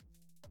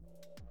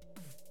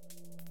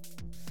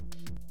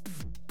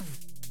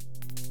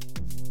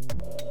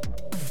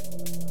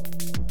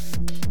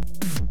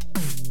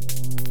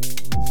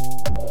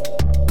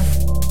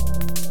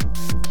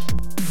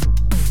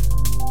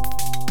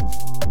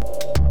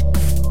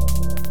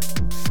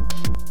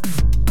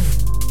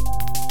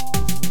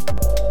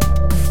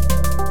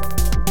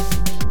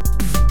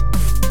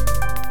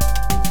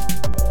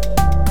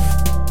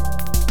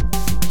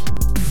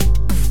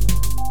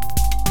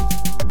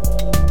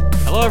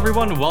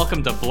everyone,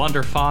 welcome to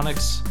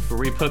Blunderphonics, where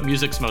we put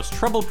music's most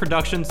troubled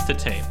productions to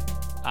tape.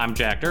 I'm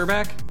Jack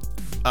Durback.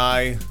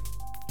 I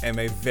am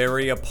a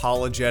very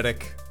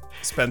apologetic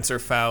Spencer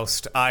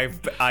Faust.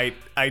 I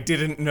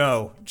didn't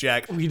know,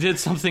 Jack. We did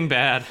something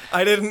bad.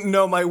 I didn't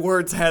know my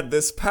words had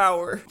this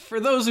power.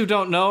 For those who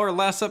don't know, our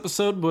last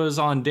episode was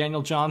on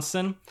Daniel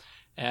Johnston,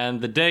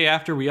 and the day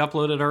after we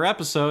uploaded our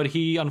episode,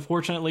 he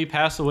unfortunately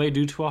passed away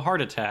due to a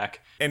heart attack.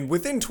 And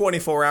within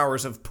 24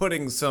 hours of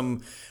putting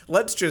some,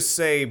 let's just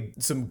say,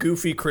 some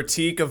goofy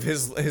critique of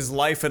his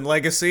life and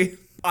legacy,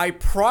 I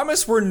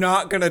promise we're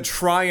not going to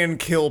try and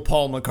kill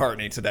Paul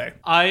McCartney today.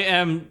 I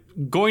am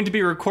going to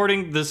be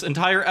recording this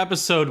entire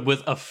episode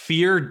with a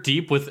fear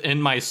deep within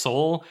my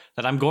soul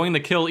that I'm going to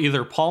kill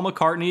either Paul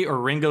McCartney or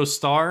Ringo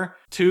Starr,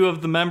 two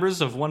of the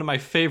members of one of my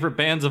favorite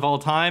bands of all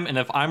time, and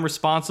if I'm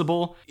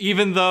responsible,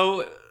 even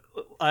though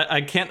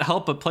I can't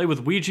help but play with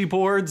Ouija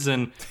boards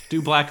and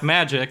do black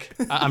magic,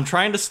 I'm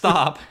trying to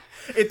stop.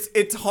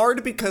 It's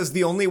hard because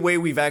the only way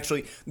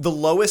the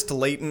lowest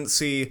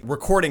latency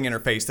recording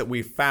interface that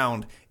we've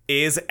found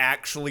is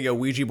actually a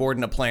Ouija board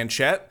and a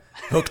planchette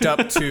hooked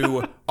up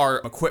to our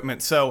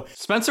equipment. So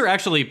Spencer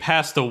actually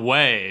passed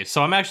away,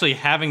 so I'm actually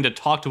having to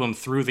talk to him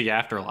through the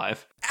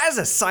afterlife. As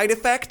a side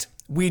effect,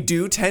 we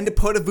do tend to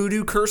put a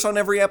voodoo curse on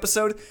every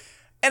episode.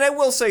 And I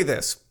will say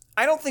this.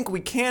 I don't think we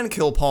can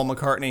kill Paul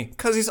McCartney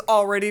because he's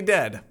already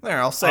dead.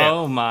 There, I'll say it.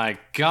 Oh my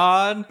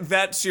god.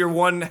 That's your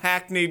one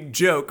hackneyed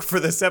joke for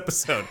this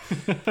episode.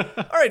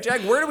 All right,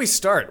 Jack, where do we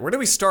start? Where do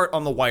we start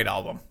on the White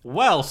Album?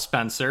 Well,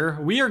 Spencer,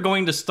 we are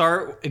going to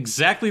start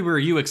exactly where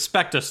you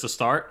expect us to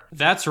start.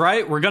 That's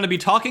right, we're going to be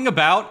talking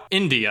about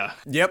India.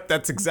 Yep,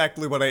 that's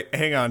exactly what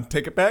hang on,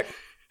 take it back.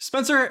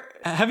 Spencer,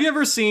 have you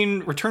ever seen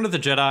Return of the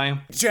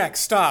Jedi? Jack,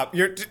 stop.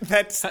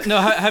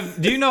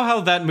 Do you know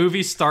how that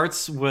movie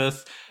starts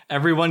with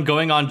everyone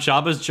going on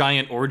Jabba's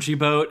giant orgy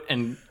boat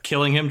and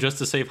killing him just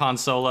to save Han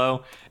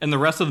Solo, and the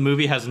rest of the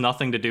movie has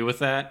nothing to do with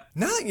that?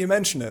 Now that you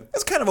mention it,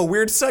 that's kind of a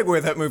weird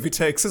segue that movie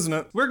takes, isn't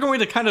it? We're going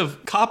to kind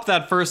of cop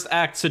that first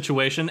act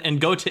situation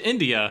and go to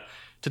India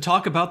to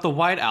talk about the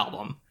White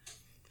Album.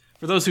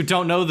 For those who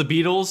don't know, the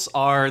Beatles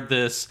are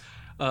this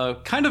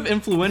kind of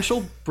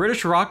influential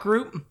British rock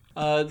group.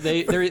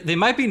 They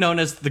might be known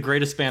as the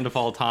greatest band of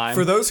all time.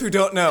 For those who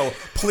don't know,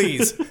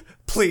 please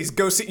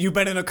go see. You've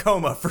been in a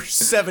coma for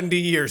 70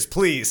 years,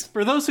 please.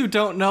 For those who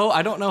don't know,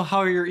 I don't know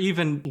how you're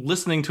even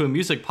listening to a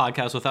music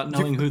podcast without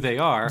knowing who they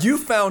are. You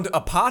found a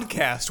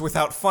podcast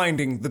without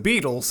finding the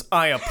Beatles.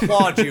 I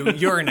applaud you.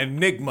 You're an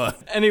enigma.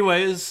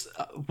 Anyways,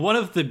 one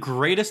of the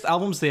greatest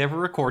albums they ever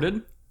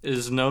recorded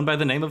is known by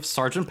the name of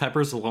Sgt.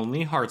 Pepper's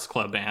Lonely Hearts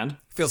Club Band.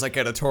 Feels like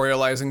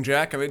editorializing,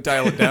 Jack. I mean,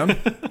 dial it down.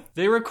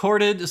 They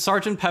recorded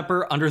Sgt.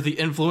 Pepper under the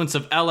influence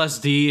of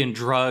LSD and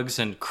drugs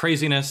and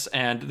craziness,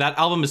 and that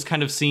album is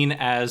kind of seen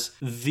as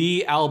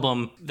the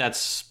album that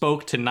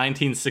spoke to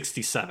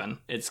 1967.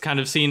 It's kind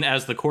of seen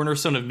as the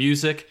cornerstone of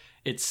music.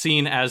 It's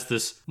seen as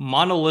this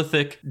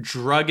monolithic,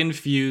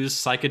 drug-infused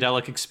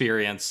psychedelic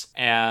experience.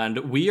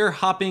 And we are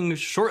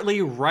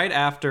starting right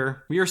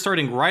after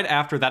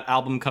that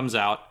album comes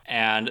out,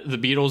 and the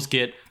Beatles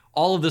get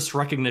all of this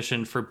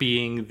recognition for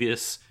being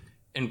this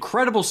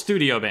incredible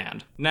studio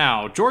band.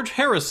 Now, George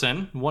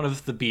Harrison, one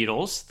of the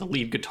Beatles, the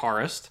lead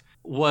guitarist,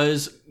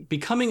 was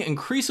becoming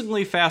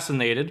increasingly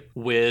fascinated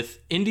with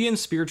Indian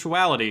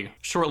spirituality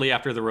shortly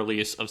after the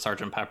release of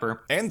Sgt.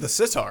 Pepper. And the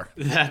sitar.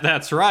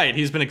 That's right.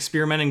 He's been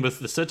experimenting with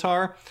the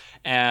sitar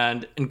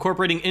and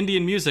incorporating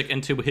Indian music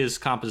into his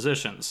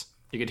compositions.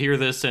 You could hear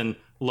this in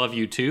Love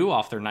You Too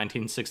off their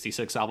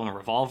 1966 album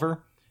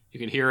Revolver. You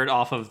could hear it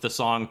off of the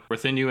song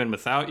Within You and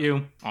Without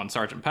You on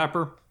Sgt.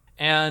 Pepper.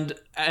 And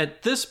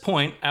at this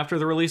point, after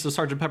the release of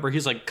Sgt. Pepper,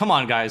 he's like, come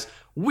on, guys,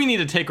 we need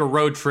to take a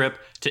road trip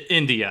to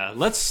India.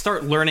 Let's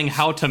start learning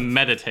how to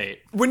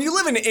meditate. When you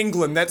live in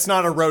England, that's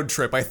not a road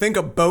trip. I think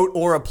a boat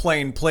or a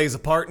plane plays a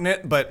part in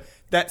it, but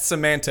that's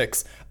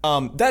semantics.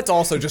 That's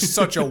also just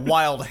such a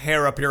wild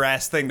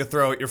hair-up-your-ass thing to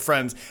throw at your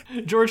friends.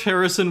 George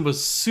Harrison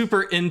was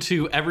super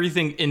into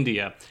everything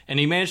India, and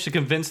he managed to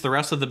convince the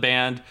rest of the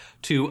band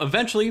to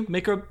eventually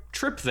make a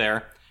trip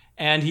there.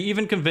 And he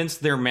even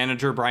convinced their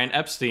manager, Brian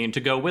Epstein, to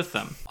go with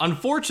them.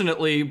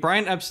 Unfortunately,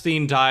 Brian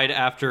Epstein died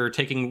after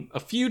taking a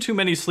few too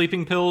many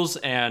sleeping pills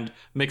and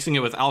mixing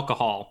it with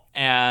alcohol,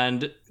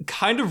 and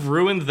kind of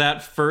ruined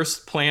that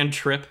first planned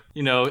trip.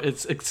 You know,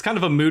 it's kind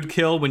of a mood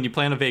kill when you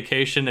plan a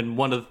vacation and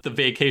one of the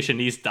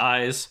vacationees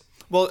dies.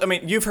 Well, I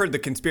mean, you've heard the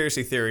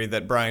conspiracy theory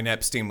that Brian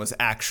Epstein was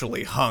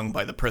actually hung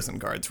by the prison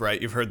guards,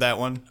 right? You've heard that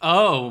one?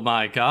 Oh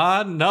my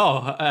God,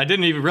 no. I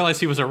didn't even realize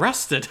he was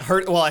arrested.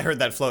 I heard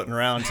that floating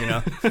around, you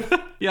know?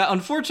 Yeah,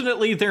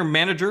 unfortunately, their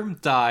manager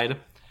died,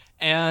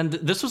 and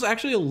this was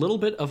actually a little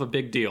bit of a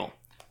big deal.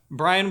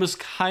 Brian was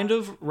kind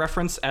of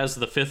referenced as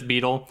the fifth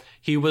Beatle.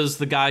 He was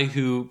the guy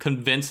who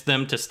convinced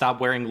them to stop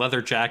wearing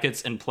leather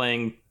jackets and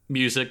playing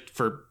music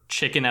for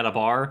chicken at a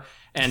bar,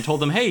 and told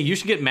them, hey, you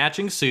should get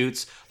matching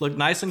suits, look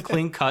nice and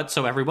clean cut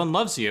so everyone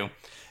loves you.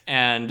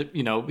 And,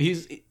 you know,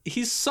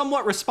 he's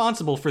somewhat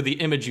responsible for the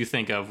image you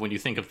think of when you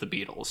think of the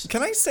Beatles.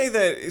 Can I say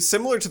that,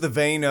 similar to the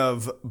vein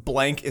of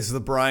blank is the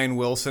Brian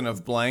Wilson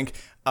of blank,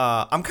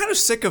 I'm kind of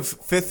sick of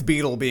fifth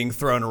Beatle being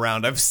thrown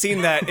around. I've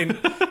seen that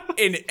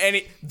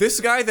this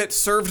guy that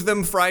served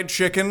them fried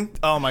chicken.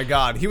 Oh my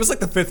God, he was like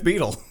the fifth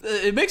Beatle.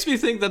 It makes me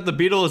think that the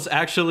Beatles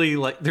actually,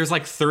 like, there's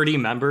like 30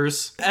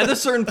 members. At a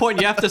certain point,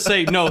 you have to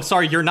say, no,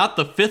 sorry, you're not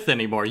the fifth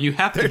anymore. You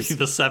have to be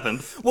the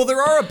seventh. Well,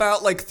 there are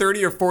about like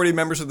 30 or 40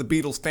 members of the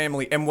Beatles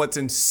family, and what's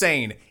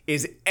insane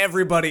is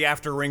everybody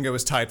after Ringo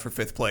is tied for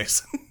fifth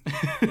place.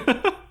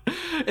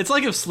 It's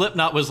like if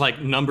Slipknot was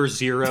like number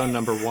 0,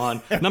 number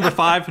 1, number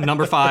 5,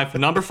 number 5,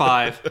 number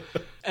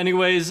 5.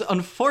 Anyways,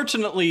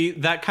 unfortunately,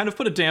 that kind of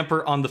put a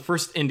damper on the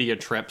first India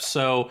trip.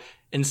 So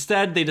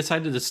instead, they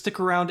decided to stick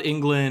around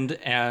England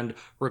and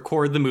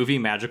record the movie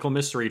Magical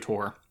Mystery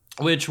Tour,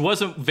 which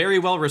wasn't very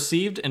well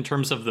received in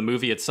terms of the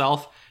movie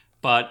itself,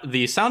 but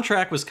the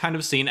soundtrack was kind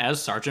of seen as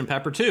Sgt.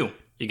 Pepper 2.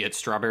 You get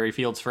Strawberry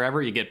Fields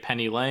Forever, you get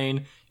Penny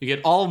Lane, you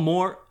get all the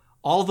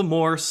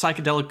more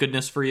psychedelic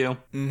goodness for you.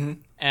 Mm-hmm.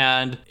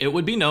 And it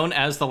would be known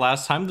as the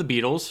last time the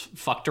Beatles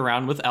fucked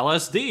around with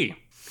LSD.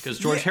 Because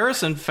George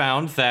Harrison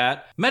found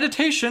that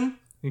meditation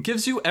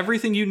gives you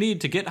everything you need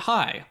to get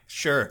high.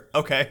 Sure.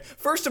 Okay.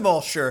 First of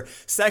all, sure.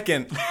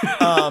 Second,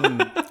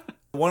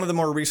 one of the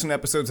more recent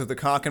episodes of The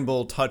Cock and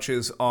Bull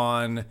touches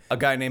on a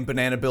guy named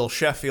Banana Bill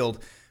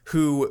Sheffield,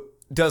 who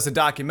does a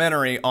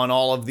documentary on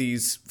all of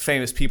these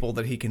famous people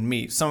that he can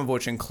meet, some of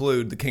which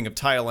include the King of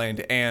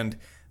Thailand and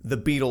the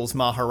Beatles'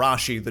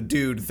 Maharishi, the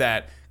dude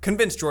that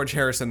convinced George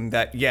Harrison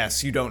that,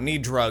 yes, you don't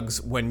need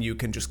drugs when you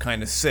can just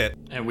kind of sit.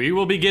 And we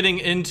will be getting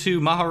into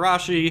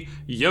Maharishi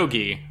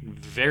Yogi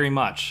very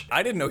much.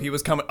 I didn't know he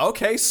was coming.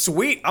 Okay,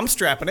 sweet. I'm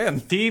strapping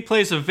in. He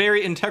plays a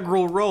very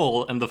integral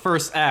role in the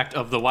first act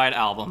of the White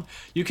Album.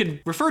 You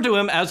could refer to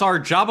him as our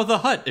Jabba the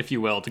Hutt, if you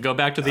will, to go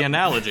back to the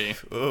analogy.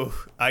 Ooh,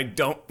 I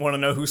don't want to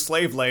know who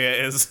Slave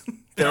Leia is.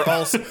 They're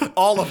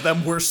all of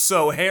them were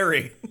so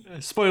hairy.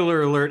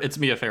 Spoiler alert, it's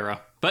Mia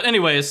Farrow. But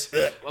anyways,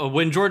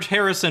 when George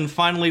Harrison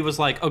finally was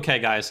like, okay,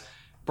 guys,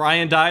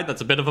 Brian died,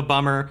 that's a bit of a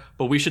bummer,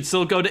 but we should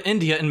still go to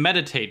India and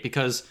meditate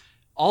because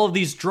all of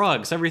these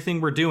drugs, everything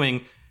we're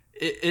doing,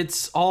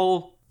 it's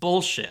all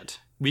bullshit.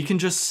 We can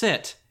just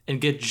sit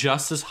and get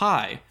just as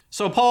high.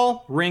 So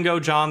Paul, Ringo,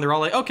 John, they're all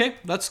like, okay,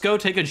 let's go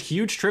take a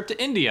huge trip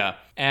to India.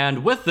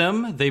 And with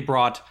them, they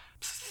brought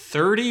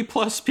 30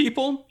 plus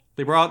people.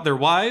 They brought their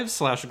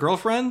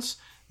wives/girlfriends.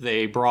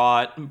 They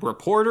brought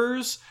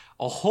reporters.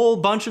 A whole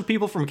bunch of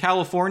people from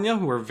California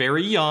who were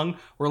very young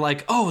were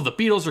like, oh, the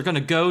Beatles are going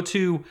to go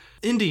to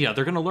India.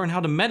 They're going to learn how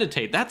to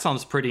meditate. That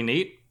sounds pretty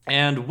neat.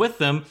 And with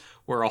them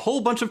were a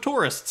whole bunch of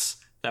tourists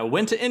that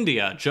went to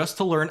India just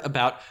to learn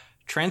about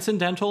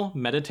transcendental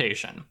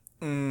meditation,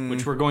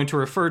 which we're going to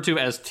refer to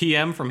as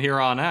TM from here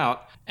on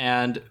out.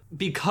 And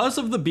because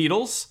of the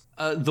Beatles,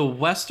 the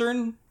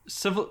Western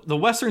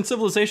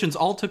civilizations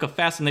all took a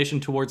fascination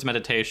towards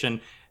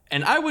meditation.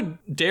 And I would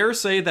dare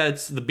say that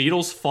it's the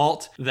Beatles'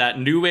 fault that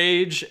New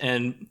Age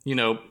and, you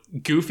know,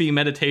 goofy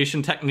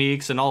meditation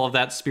techniques and all of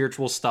that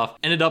spiritual stuff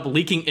ended up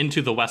leaking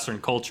into the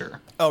Western culture.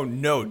 Oh,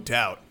 no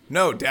doubt.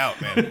 No doubt,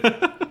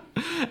 man.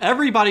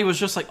 Everybody was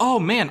just like, oh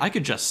man, I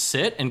could just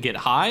sit and get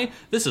high.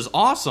 This is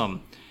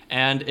awesome.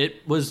 And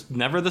it was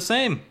never the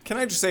same. Can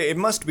I just say, it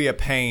must be a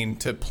pain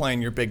to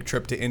plan your big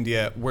trip to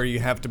India where you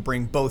have to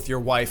bring both your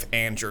wife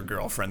and your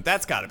girlfriend.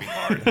 That's gotta be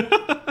hard.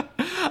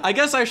 I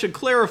guess I should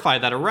clarify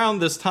that around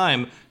this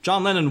time,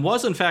 John Lennon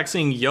was in fact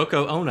seeing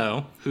Yoko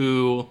Ono,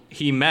 who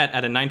he met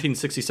at a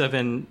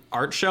 1967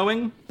 art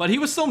showing, but he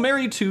was still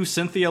married to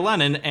Cynthia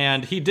Lennon,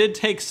 and he did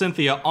take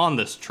Cynthia on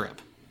this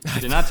trip. He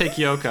did not take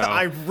Yoko.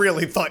 I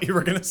really thought you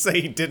were going to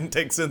say he didn't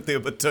take Cynthia,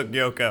 but took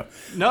Yoko.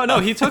 No,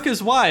 he took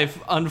his wife.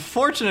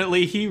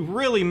 Unfortunately, he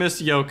really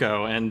missed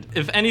Yoko, and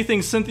if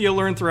anything, Cynthia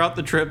learned throughout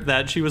the trip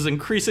that she was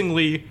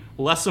increasingly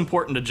less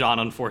important to John,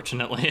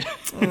 unfortunately.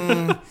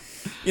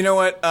 You know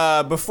what?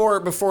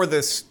 Before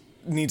this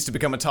needs to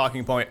become a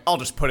talking point, I'll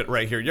just put it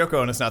right here. Yoko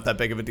Ono's not that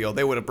big of a deal.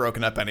 They would have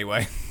broken up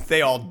anyway.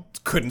 They all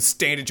couldn't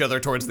stand each other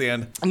towards the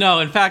end. No,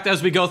 in fact,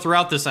 as we go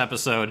throughout this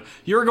episode,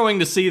 you're going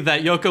to see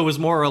that Yoko was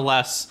more or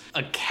less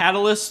a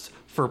catalyst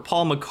for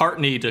Paul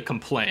McCartney to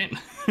complain.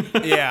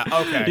 Yeah,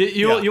 okay.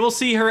 You will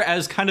see her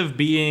as kind of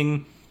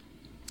being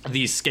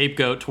the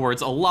scapegoat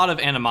towards a lot of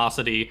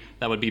animosity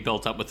that would be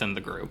built up within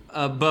the group.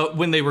 But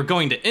when they were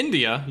going to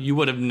India, you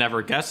would have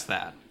never guessed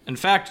that. In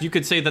fact, you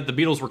could say that the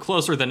Beatles were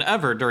closer than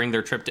ever during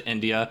their trip to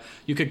India.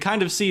 You could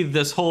kind of see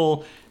this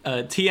whole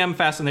TM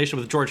fascination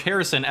with George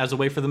Harrison as a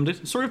way for them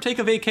to sort of take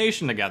a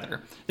vacation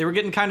together. They were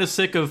getting kind of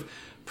sick of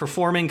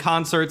performing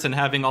concerts and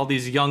having all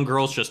these young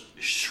girls just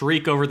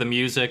shriek over the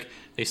music.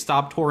 They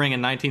stopped touring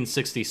in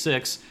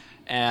 1966,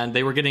 and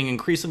they were getting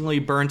increasingly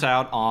burnt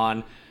out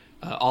on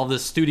all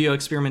this studio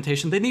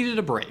experimentation. They needed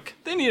a break.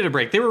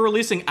 They were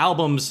releasing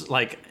albums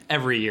like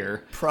every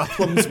year.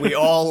 Problems we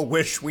all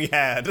wish we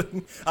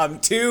had. I'm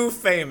too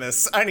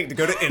famous. I need to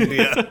go to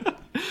India.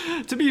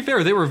 To be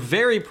fair, they were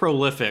very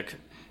prolific.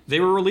 They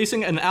were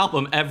releasing an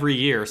album every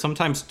year,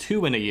 sometimes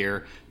 2 in a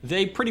year.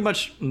 They pretty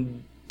much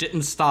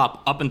didn't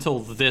stop up until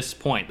this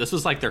point. This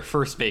was like their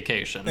first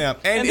vacation. Yeah,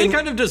 and they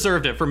kind of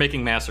deserved it for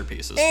making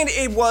masterpieces. And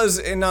it was,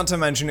 and not to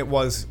mention, it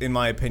was, in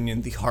my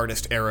opinion, the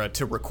hardest era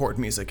to record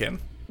music in.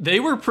 They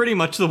were pretty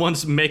much the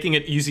ones making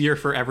it easier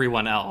for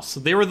everyone else.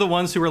 They were the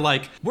ones who were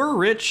like, we're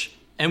rich,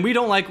 and we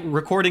don't like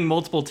recording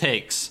multiple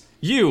takes.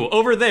 You,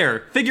 over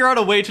there, figure out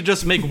a way to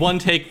just make one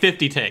take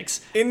 50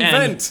 takes.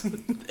 Invent!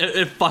 And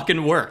it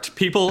fucking worked.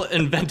 People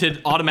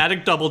invented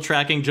automatic double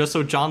tracking just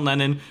so John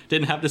Lennon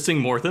didn't have to sing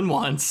more than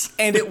once.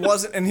 And it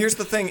wasn't, and here's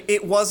the thing,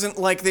 it wasn't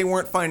like they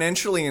weren't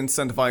financially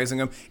incentivizing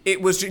him.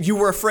 It was, you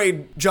were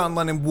afraid John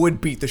Lennon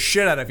would beat the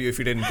shit out of you if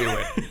you didn't do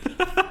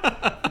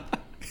it.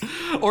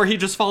 Or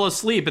he'd just fall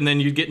asleep and then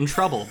you'd get in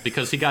trouble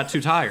because he got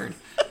too tired.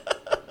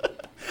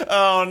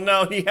 Oh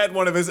no, he had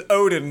one of his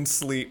Odin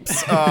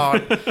sleeps.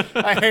 Oh,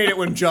 I hate it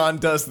when John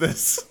does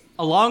this.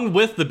 Along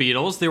with the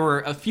Beatles, there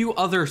were a few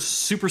other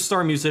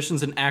superstar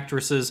musicians and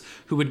actresses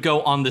who would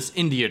go on this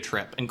India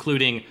trip,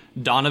 including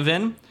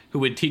Donovan, who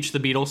would teach the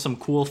Beatles some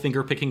cool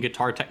finger-picking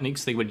guitar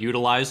techniques they would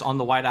utilize on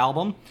the White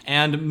Album,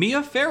 and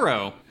Mia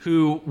Farrow,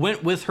 who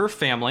went with her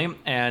family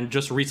and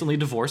just recently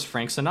divorced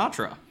Frank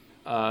Sinatra.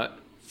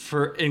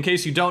 In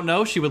case you don't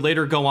know, she would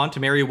later go on to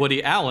marry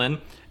Woody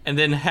Allen, and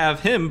then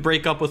have him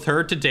break up with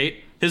her to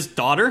date his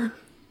daughter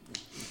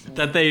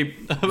that they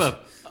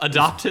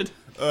adopted.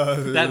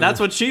 That's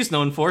what she's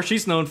known for.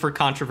 She's known for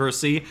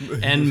controversy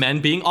and men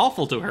being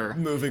awful to her.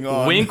 Moving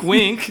on. Wink,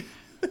 wink.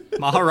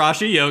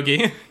 Maharishi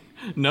Yogi.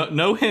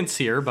 No hints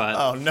here, but...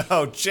 Oh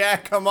no,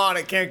 Jack, come on,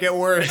 it can't get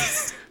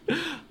worse.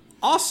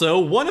 Also,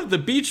 one of the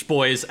Beach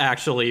Boys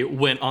actually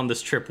went on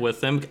this trip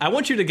with them. I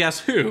want you to guess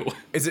who.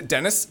 Is it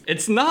Dennis?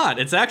 It's not.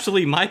 It's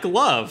actually Mike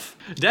Love.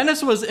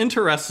 Dennis was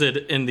interested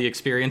in the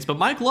experience, but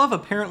Mike Love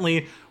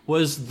apparently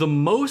was the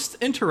most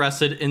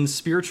interested in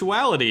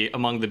spirituality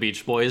among the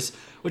Beach Boys,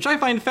 which I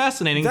find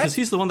fascinating because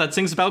he's the one that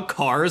sings about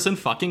cars and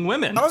fucking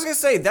women. I was gonna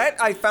say,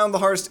 that I found the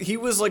hardest. He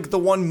was like the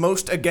one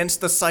most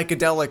against the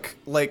psychedelic,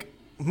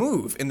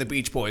 move in the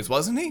Beach Boys,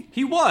 wasn't he?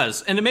 He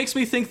was, and it makes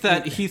me think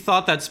that he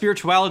thought that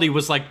spirituality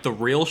was like the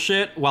real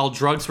shit, while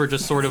drugs were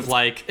just sort of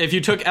like, if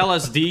you took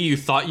LSD, you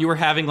thought you were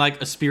having like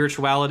a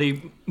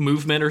spirituality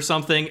movement or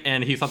something,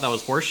 and he thought that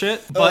was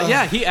horseshit. But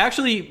yeah, he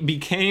actually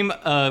became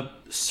a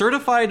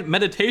certified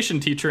meditation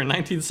teacher in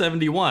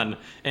 1971,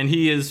 and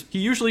he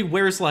usually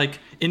wears like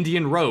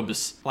Indian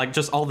robes, like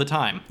just all the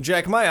time.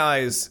 Jack, my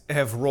eyes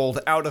have rolled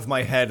out of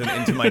my head and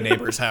into my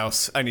neighbor's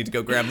house. I need to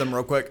go grab them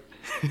real quick.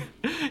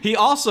 He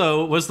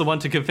also was the one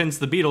to convince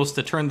the Beatles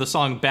to turn the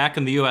song Back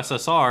in the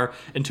USSR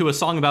into a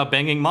song about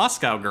banging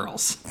Moscow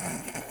girls.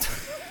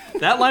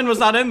 That line was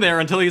not in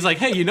there until he's like,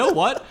 hey, you know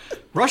what?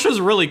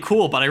 Russia's really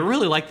cool, but I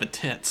really like the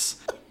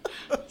tits.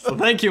 So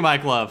thank you,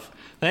 Mike Love.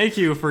 Thank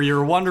you for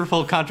your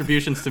wonderful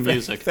contributions to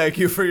music. Thank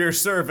you for your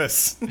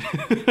service.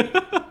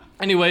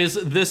 Anyways,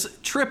 this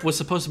trip was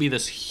supposed to be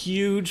this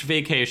huge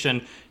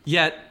vacation,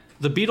 yet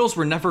the Beatles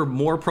were never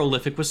more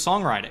prolific with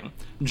songwriting.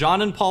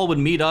 John and Paul would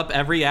meet up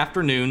every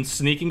afternoon,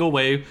 sneaking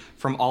away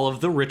from all of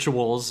the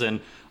rituals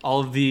and all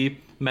of the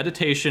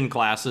meditation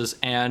classes,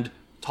 and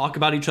talk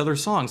about each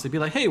other's songs. They'd be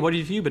like, hey, what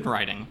have you been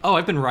writing? Oh,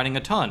 I've been writing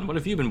a ton. What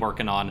have you been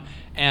working on?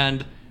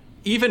 And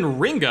even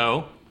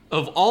Ringo,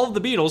 of all of the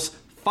Beatles,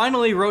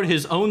 finally wrote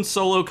his own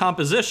solo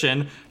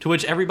composition, to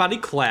which everybody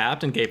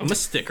clapped and gave him a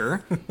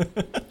sticker.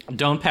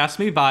 Don't Pass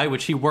Me By,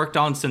 which he worked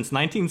on since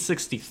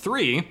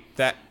 1963.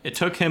 It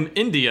took him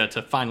India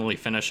to finally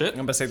finish it.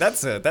 I'm gonna say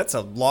that's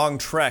a long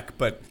trek,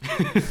 but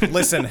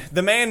listen,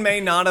 the man may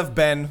not have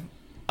been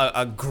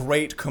a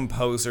great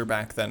composer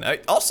back then.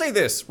 I'll say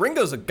this,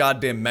 Ringo's a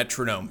goddamn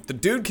metronome. The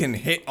dude can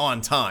hit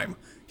on time.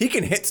 He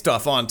can hit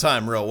stuff on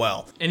time real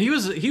well. And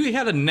he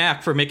had a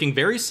knack for making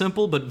very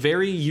simple but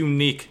very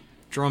unique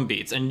drum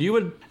beats.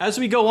 And as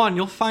we go on,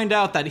 you'll find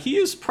out that he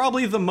is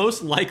probably the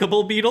most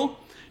likable Beatle.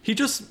 He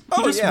just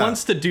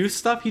wants to do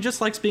stuff. He just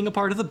likes being a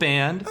part of the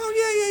band.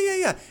 Oh,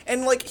 yeah.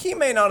 And, he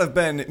may not have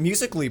been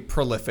musically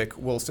prolific,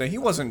 we'll say. He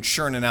wasn't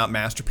churning out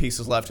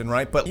masterpieces left and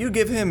right, but you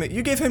give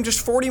him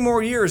just 40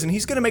 more years, and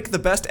he's going to make the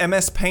best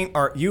MS Paint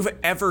art you've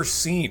ever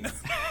seen.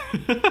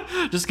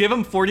 Just give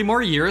him 40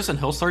 more years, and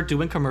he'll start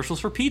doing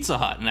commercials for Pizza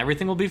Hut, and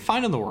everything will be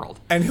fine in the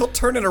world. And he'll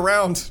turn it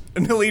around,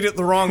 and he'll eat it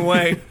the wrong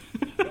way.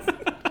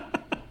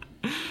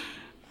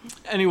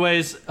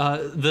 Anyways,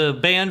 the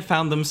band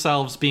found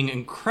themselves being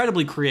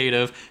incredibly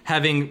creative,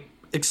 having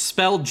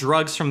expelled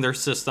drugs from their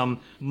system,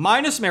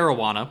 minus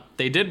marijuana.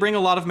 They did bring a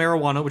lot of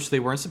marijuana, which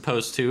they weren't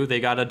supposed to. They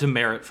got a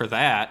demerit for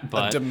that.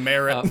 But, a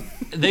demerit.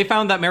 They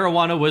found that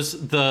marijuana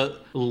was the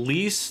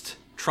least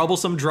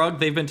troublesome drug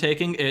they've been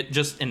taking. It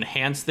just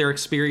enhanced their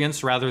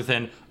experience rather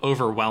than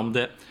overwhelmed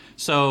it.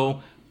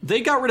 So they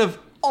got rid of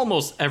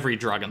almost every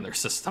drug in their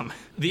system.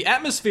 The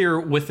atmosphere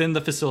within the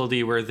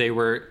facility where they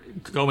were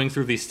going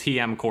through these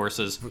TM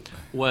courses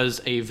was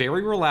a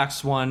very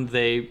relaxed one.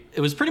 It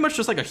was pretty much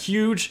just like a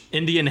huge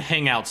Indian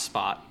hangout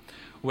spot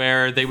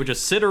where they would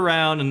just sit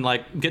around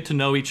and get to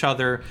know each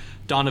other.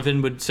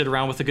 Donovan would sit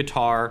around with a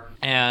guitar,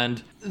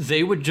 and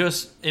they would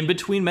just, in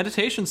between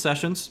meditation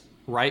sessions,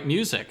 write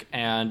music,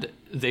 and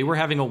they were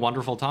having a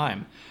wonderful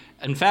time.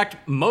 In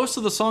fact, most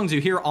of the songs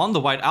you hear on the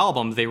White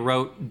Album, they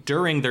wrote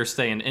during their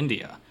stay in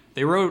India.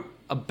 They wrote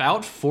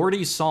about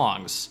 40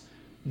 songs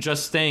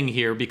just staying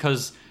here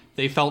because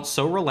they felt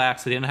so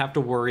relaxed. They didn't have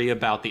to worry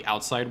about the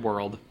outside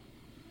world.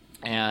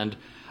 And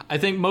I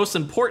think most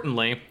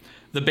importantly,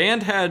 the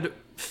band had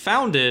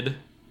founded,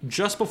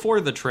 just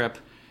before the trip,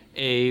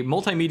 a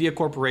multimedia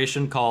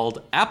corporation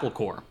called Apple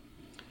Corps.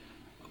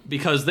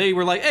 Because they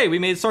were like, hey, we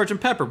made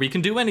Sgt. Pepper. We can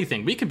do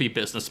anything. We can be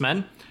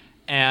businessmen.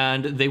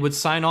 And they would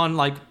sign on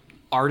like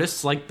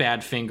artists like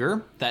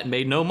Badfinger that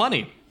made no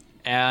money.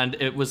 And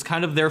it was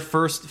kind of their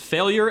first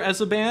failure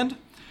as a band.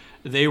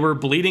 They were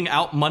bleeding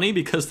out money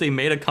because they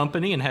made a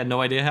company and had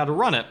no idea how to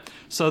run it.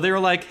 So they were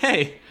like,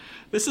 hey,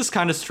 this is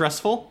kind of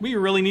stressful. We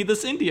really need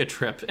this India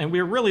trip, and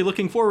we're really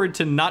looking forward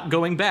to not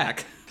going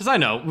back. Because I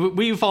know,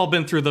 we've all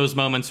been through those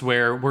moments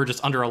where we're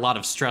just under a lot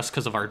of stress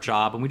because of our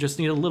job, and we just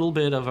need a little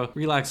bit of a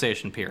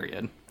relaxation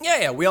period.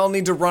 Yeah, we all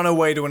need to run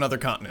away to another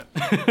continent.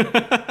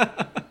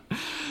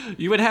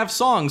 You would have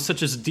songs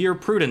such as Dear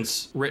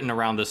Prudence written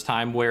around this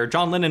time, where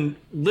John Lennon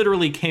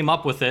literally came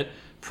up with it,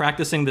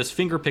 practicing this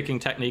finger-picking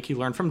technique he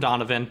learned from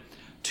Donovan,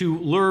 to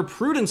lure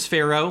Prudence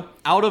Farrow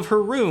out of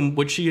her room,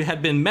 which she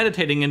had been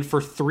meditating in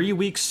for 3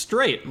 weeks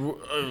straight.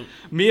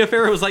 Mia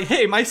Farrow was like,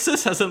 hey, my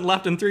sis hasn't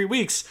left in 3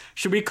 weeks.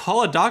 Should we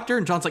call a doctor?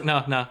 And John's like,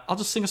 no, I'll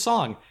just sing a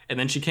song. And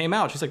then she came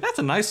out. She's like, that's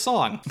a nice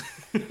song.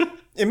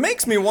 It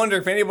makes me wonder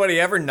if anybody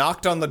ever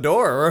knocked on the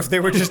door or if they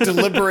were just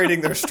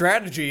deliberating their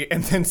strategy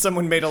and then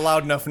someone made a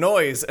loud enough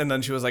noise and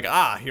then she was like,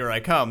 here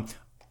I come.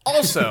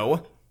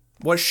 Also,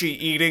 was she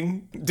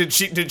eating? Did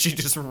she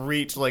just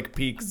reach like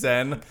peak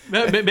zen?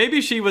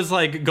 Maybe she was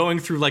like going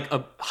through like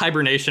a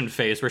hibernation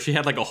phase where she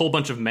had like a whole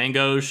bunch of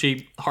mangoes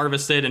she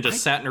harvested and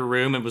just sat in her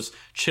room and was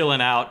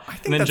chilling out.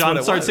 And then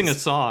John started singing a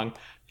song.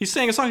 He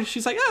sang a song.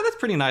 She's like, that's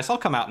pretty nice. I'll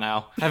come out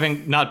now.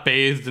 Having not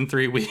bathed in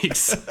 3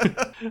 weeks.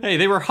 Hey,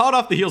 they were hot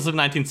off the heels of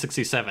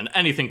 1967.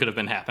 Anything could have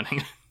been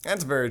happening.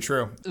 That's very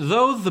true.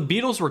 Though the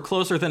Beatles were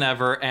closer than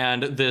ever,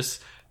 and this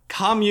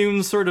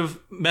commune sort of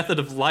method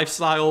of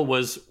lifestyle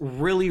was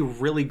really,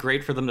 really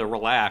great for them to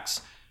relax,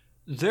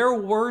 there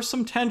were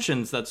some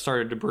tensions that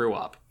started to brew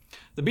up.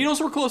 The Beatles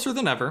were closer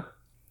than ever,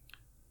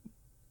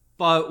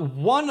 but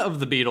one of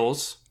the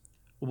Beatles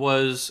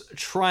was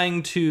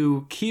trying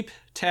to keep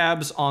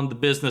tabs on the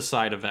business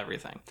side of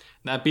everything.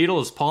 That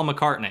Beatle is Paul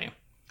McCartney.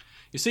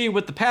 You see,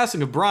 with the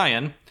passing of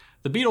Brian,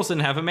 the Beatles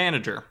didn't have a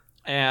manager,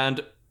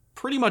 and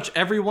pretty much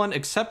everyone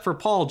except for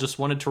Paul just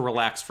wanted to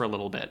relax for a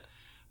little bit.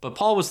 But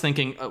Paul was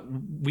thinking,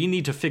 we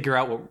need to figure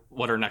out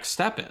what our next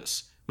step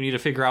is. We need to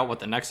figure out what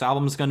the next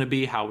album is going to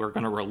be, how we're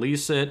going to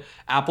release it.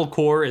 Apple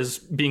Corps is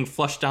being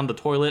flushed down the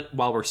toilet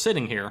while we're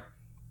sitting here.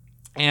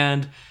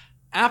 And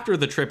after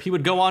the trip, he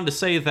would go on to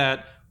say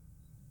that,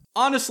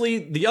 honestly,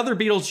 the other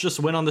Beatles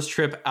just went on this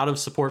trip out of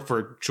support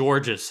for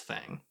George's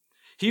thing.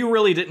 He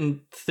really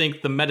didn't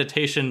think the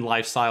meditation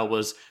lifestyle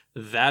was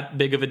that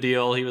big of a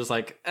deal. He was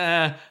like,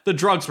 the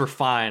drugs were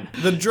fine.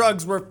 The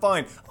drugs were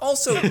fine.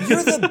 Also,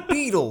 you're the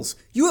Beatles.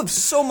 You have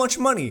so much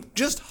money.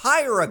 Just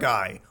hire a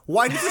guy.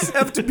 Why does this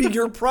have to be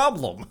your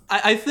problem?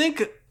 I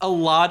think a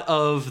lot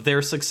of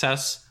their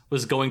success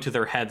was going to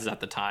their heads at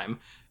the time.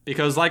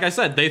 Because, like I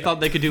said, they thought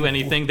they could do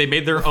anything. They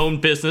made their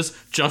own business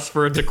just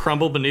for it to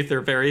crumble beneath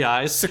their very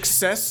eyes.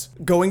 Success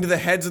going to the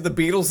heads of the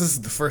Beatles? This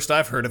is the first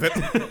I've heard of it.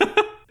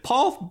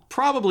 Paul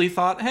probably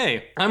thought,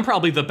 hey, I'm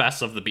probably the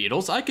best of the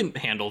Beatles. I can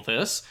handle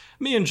this.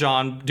 Me and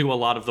John do a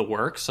lot of the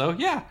work, so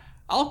yeah,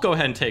 I'll go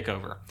ahead and take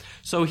over.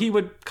 So he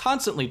would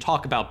constantly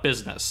talk about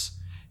business.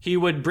 He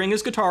would bring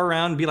his guitar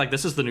around and be like,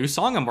 this is the new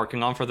song I'm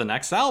working on for the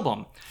next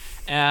album.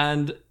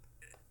 And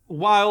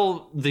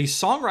while the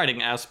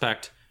songwriting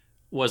aspect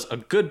was a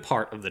good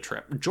part of the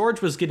trip,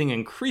 George was getting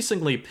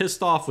increasingly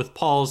pissed off with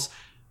Paul's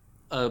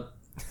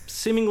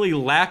seemingly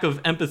lack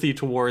of empathy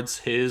towards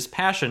his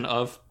passion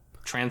of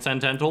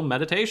transcendental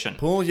meditation.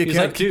 Paul, you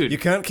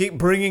can't keep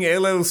bringing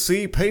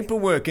LLC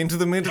paperwork into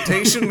the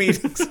meditation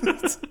meetings.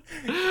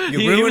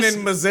 You're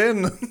ruining my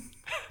zen.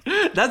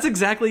 That's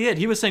exactly it.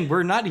 He was saying,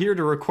 we're not here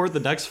to record the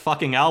next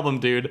fucking album,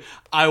 dude.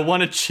 I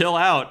want to chill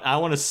out. I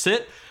want to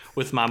sit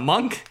with my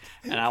monk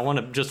and I want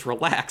to just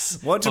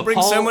relax. Why'd you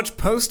bring so much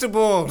poster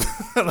board?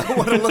 I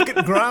want to look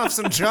at graphs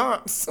and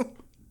charts.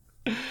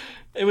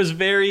 It was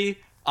very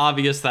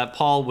obvious that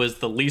Paul was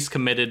the least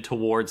committed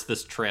towards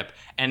this trip,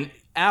 and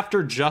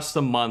after just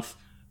a month,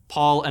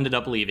 Paul ended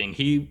up leaving.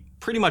 He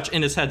pretty much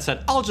in his head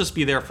said, I'll just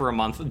be there for a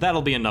month.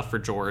 That'll be enough for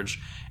George.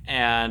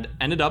 And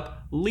ended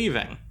up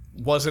leaving.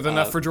 Was it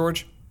enough for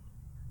George?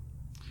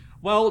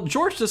 Well,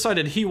 George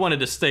decided he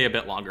wanted to stay a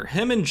bit longer.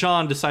 Him and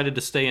John decided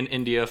to stay in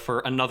India for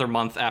another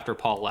month after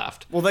Paul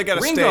left. Well, they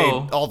got to stay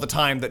all the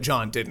time that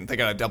John didn't. They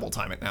got to double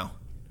time it now.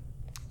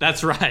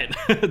 That's right.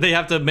 They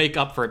have to make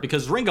up for it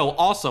because Ringo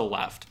also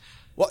left.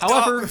 Well,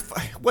 however,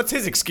 what's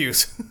his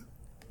excuse?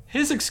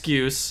 His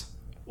excuse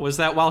was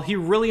that while he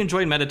really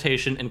enjoyed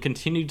meditation and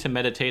continued to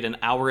meditate an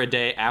hour a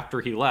day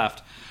after he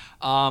left,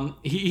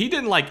 He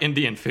didn't like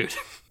Indian food.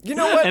 You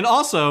know what? And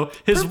also,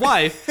 his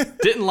wife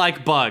didn't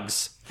like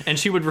bugs, and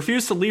she would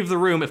refuse to leave the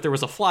room if there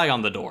was a fly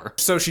on the door.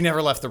 So she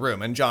never left the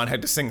room, and John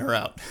had to sing her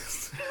out.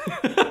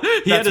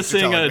 He had to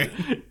sing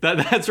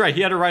that's right.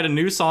 He had to write a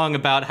new song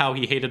about how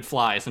he hated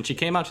flies, and she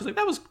came out. She's like,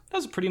 that was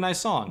a pretty nice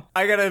song.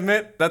 I gotta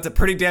admit, that's a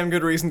pretty damn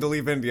good reason to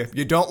leave India.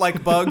 You don't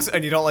like bugs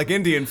and you don't like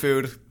Indian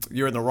food.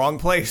 You're in the wrong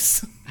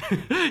place.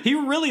 He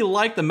really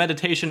liked the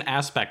meditation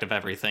aspect of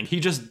everything. He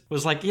just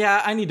was like,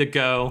 yeah, I need to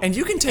go. And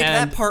you can take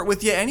that part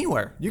with you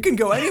anywhere. You can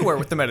go anywhere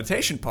with the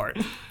meditation part.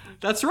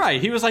 That's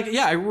right. He was like,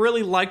 yeah, I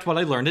really liked what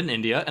I learned in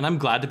India, and I'm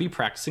glad to be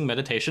practicing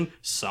meditation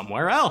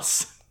somewhere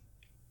else.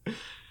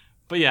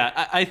 But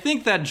yeah, I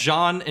think that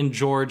John and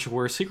George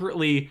were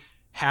secretly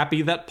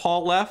happy that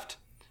Paul left.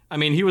 I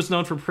mean, he was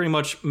known for pretty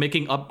much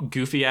making up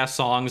goofy-ass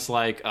songs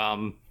like,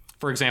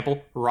 for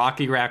example,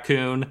 Rocky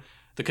Raccoon,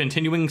 the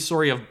continuing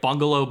story of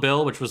Bungalow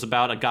Bill, which was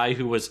about a guy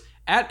who was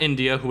at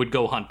India who would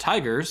go hunt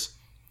tigers.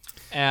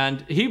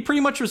 And he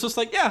pretty much was just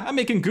like, yeah, I'm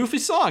making goofy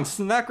songs.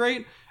 Isn't that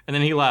great? And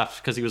then he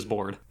left because he was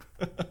bored.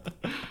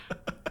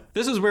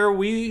 This is where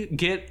we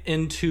get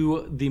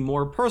into the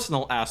more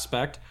personal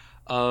aspect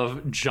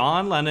of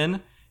John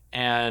Lennon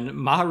and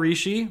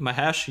Maharishi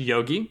Mahesh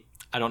Yogi.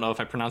 I don't know if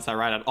I pronounced that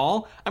right at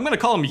all. I'm going to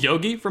call him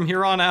Yogi from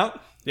here on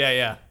out.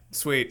 Yeah.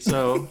 Sweet.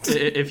 So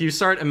if you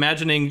start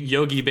imagining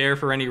Yogi Bear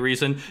for any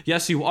reason,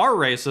 yes, you are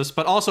racist,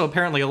 but also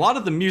apparently a lot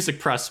of the music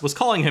press was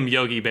calling him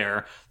Yogi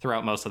Bear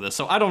throughout most of this.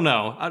 So I don't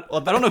know. I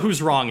don't know who's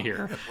wrong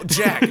here.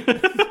 Jack,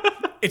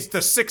 it's the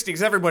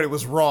 60s. Everybody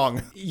was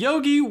wrong.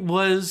 Yogi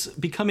was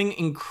becoming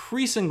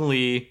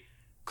increasingly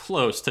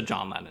close to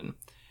John Lennon.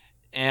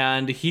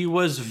 And he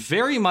was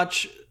very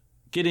much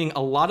getting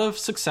a lot of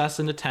success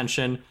and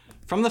attention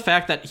from the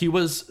fact that he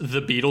was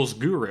the Beatles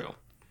guru.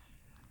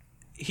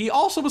 He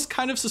also was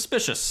kind of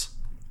suspicious.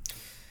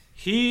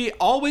 He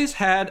always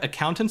had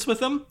accountants with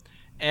him,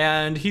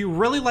 and he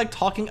really liked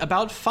talking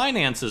about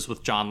finances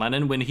with John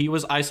Lennon when he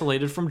was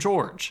isolated from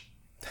George.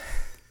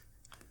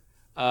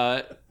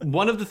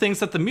 One of the things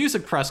that the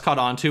music press caught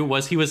on to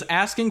was he was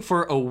asking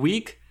for a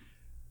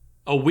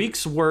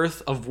week's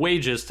worth of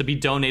wages to be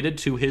donated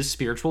to his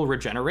spiritual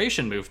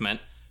regeneration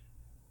movement,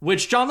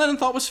 which John Lennon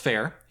thought was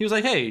fair. He was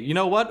like, hey, you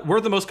know what?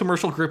 We're the most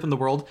commercial group in the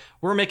world.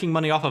 We're making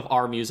money off of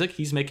our music.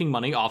 He's making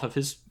money off of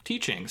his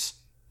teachings.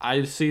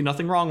 I see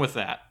nothing wrong with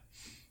that.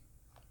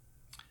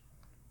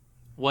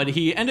 What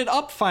he ended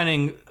up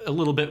finding a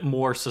little bit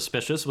more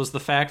suspicious was the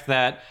fact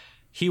that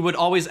he would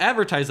always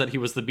advertise that he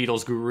was the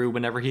Beatles guru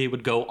whenever he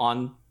would go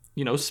on,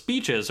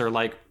 speeches or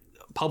like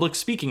public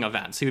speaking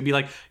events. He would be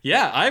like,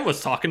 yeah, I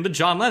was talking to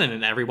John Lennon,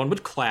 and everyone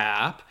would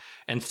clap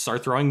and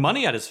start throwing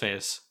money at his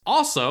face.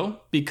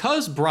 Also,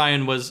 because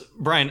Brian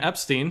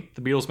Epstein,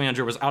 the Beatles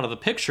manager, was out of the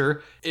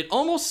picture, it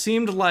almost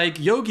seemed like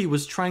Yogi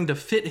was trying to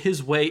fit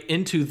his way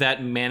into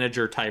that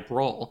manager-type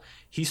role.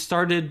 He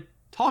started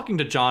talking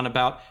to John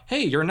about,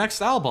 hey, your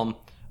next album,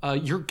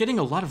 you're getting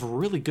a lot of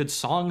really good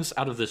songs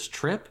out of this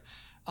trip.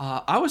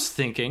 I was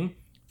thinking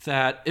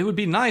that it would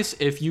be nice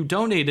if you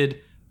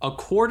donated a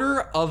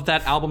quarter of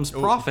that album's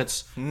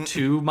profits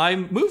to my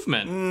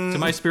movement, to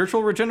my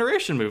spiritual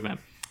regeneration movement.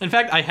 In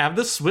fact, I have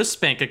the Swiss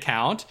bank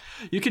account.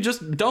 You could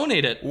just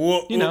donate it.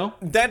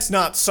 That's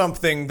not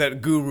something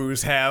that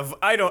gurus have.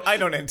 I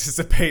don't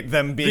anticipate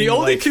them being the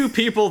only two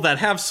people that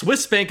have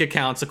Swiss bank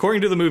accounts,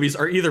 according to the movies,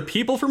 are either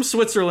people from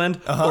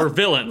Switzerland or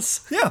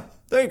villains. Yeah,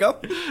 there you go.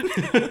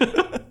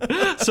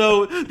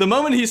 So the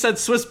moment he said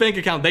Swiss bank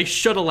account, they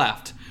should have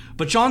left.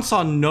 But John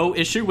saw no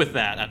issue with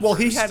that at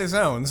first. He had his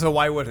own, so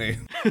why would he?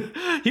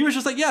 He was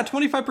just like, yeah,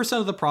 25%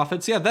 of the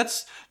profits. Yeah,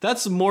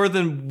 that's more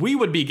than we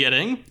would be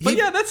getting. But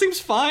yeah, that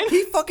seems fine.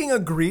 He fucking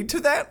agreed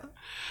to that?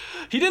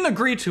 He didn't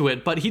agree to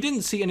it, but he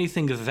didn't see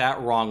anything that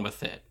wrong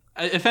with it.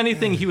 If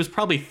anything, he was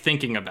probably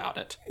thinking about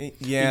it.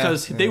 Yeah.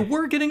 Because they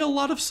were getting a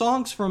lot of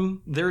songs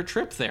from their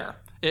trip there.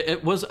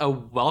 It was a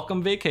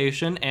welcome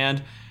vacation,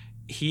 and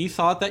he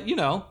thought that,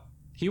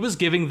 he was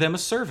giving them a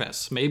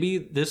service. Maybe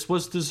this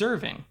was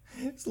deserving.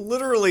 It's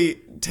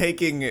literally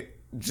taking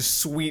just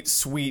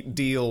sweet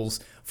deals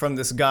from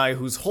this guy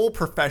whose whole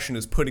profession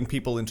is putting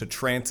people into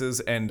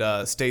trances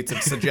and states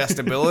of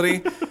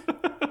suggestibility.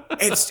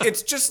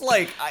 It's just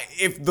like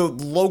if the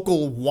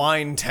local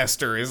wine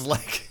tester is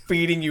like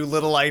feeding you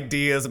little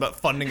ideas about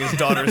funding his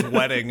daughter's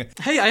wedding.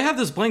 Hey, I have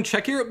this blank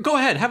check here. Go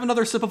ahead, have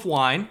another sip of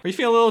wine. Are you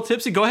feeling a little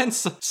tipsy? Go ahead and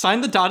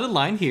sign the dotted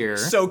line here.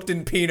 Soaked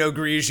in Pinot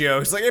Grigio.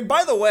 He's like, hey,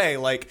 by the way,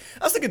 I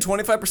was thinking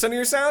 25% of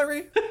your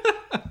salary.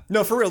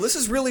 No, for real, this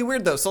is really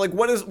weird though. So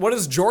what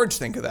does George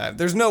think of that?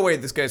 There's no way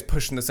this guy's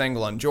pushing this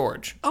angle on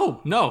George.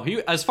 Oh, no.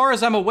 As far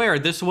as I'm aware,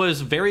 this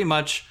was very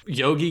much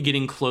Yogi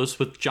getting close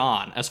with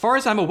John. As far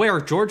as I'm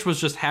aware, George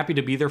was just happy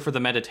to be there for the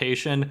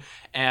meditation,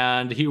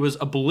 and he was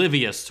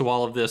oblivious to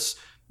all of this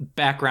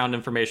background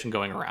information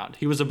going around.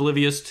 He was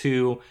oblivious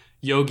to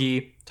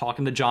Yogi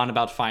talking to John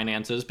about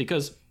finances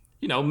because,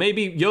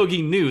 maybe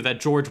Yogi knew that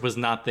George was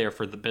not there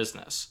for the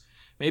business.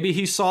 Maybe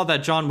he saw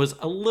that John was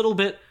a little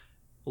bit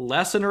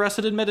less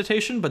interested in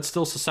meditation, but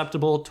still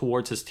susceptible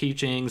towards his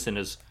teachings and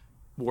his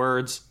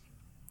words.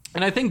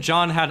 And I think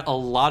John had a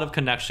lot of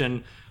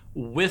connection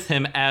with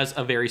him as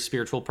a very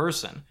spiritual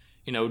person.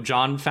 You know,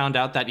 John found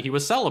out that he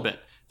was celibate,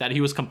 that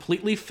he was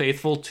completely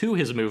faithful to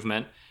his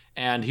movement,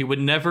 and he would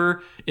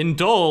never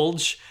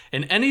indulge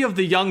in any of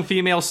the young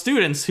female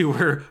students who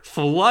were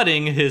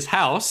flooding his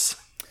house.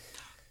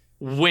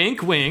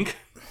 Wink, wink.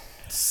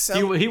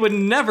 He would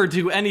never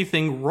do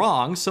anything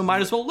wrong, so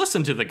might as well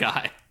listen to the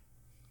guy.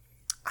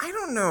 I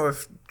don't know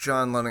if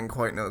John Lennon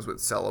quite knows what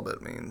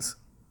celibate means.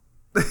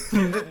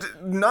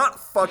 Not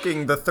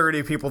fucking the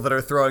 30 people that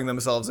are throwing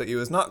themselves at you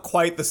is not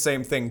quite the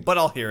same thing, but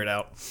I'll hear it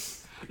out.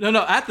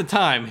 No, at the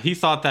time, he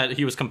thought that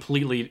he was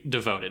completely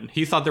devoted.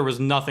 He thought there was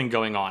nothing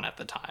going on at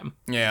the time.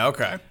 Yeah,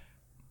 okay.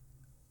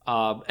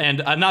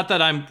 And not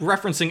that I'm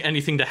referencing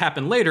anything to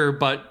happen later,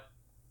 but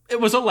it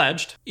was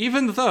alleged,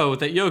 even though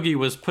that Yogi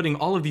was putting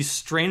all of these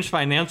strange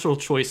financial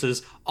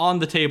choices on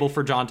the table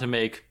for John to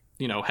make,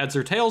 you know, heads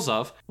or tails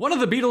of, one of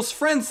the Beatles'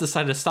 friends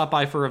decided to stop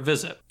by for a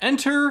visit.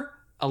 Enter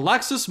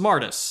Alexis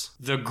Martis,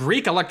 the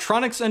Greek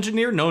electronics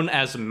engineer known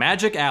as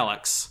Magic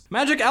Alex.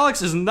 Magic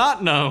Alex is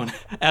not known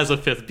as a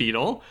fifth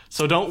Beatle,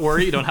 so don't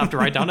worry, you don't have to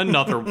write down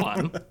another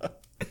one.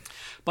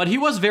 But he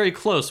was very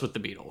close with the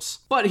Beatles.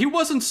 But he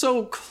wasn't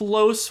so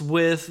close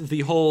with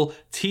the whole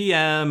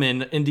TM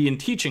and Indian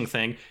teaching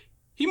thing.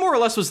 He more or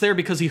less was there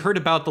because he heard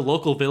about the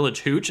local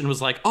village hooch and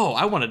was like, oh,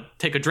 I want to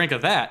take a drink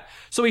of that.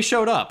 So he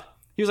showed up.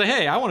 He was like,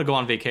 hey, I want to go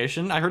on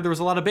vacation. I heard there was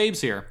a lot of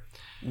babes here.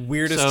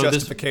 Weirdest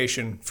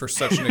justification for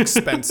such an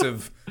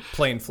expensive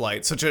plane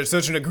flight. Such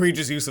an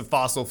egregious use of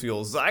fossil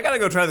fuels. I gotta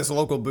go try this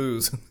local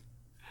booze.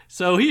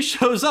 So he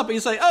shows up.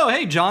 He's like, oh,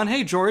 hey, John.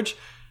 Hey, George.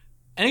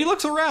 And he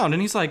looks around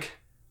and he's like,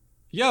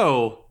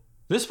 yo,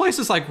 this place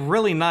is like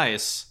really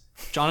nice.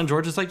 John and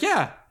George is like,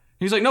 yeah. And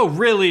he's like, no,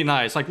 really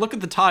nice. Like, look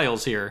at the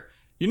tiles here.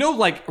 You know,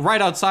 like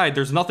right outside,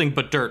 there's nothing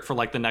but dirt for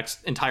like the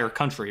next entire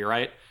country,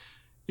 right?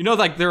 You know,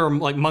 like there are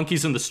like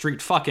monkeys in the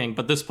street fucking,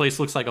 but this place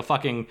looks like a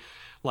fucking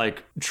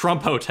like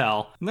Trump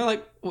hotel. And they're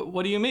like,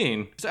 what do you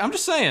mean? I'm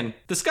just saying,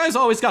 this guy's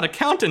always got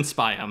accountants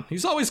by him.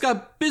 He's always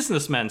got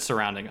businessmen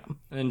surrounding him.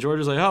 And George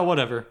is like, oh,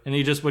 whatever. And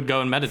he just would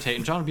go and meditate.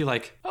 And John would be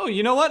like, oh,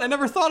 you know what? I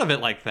never thought of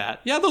it like that.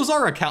 Yeah, those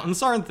are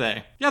accountants, aren't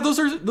they? Yeah, those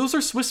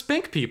are Swiss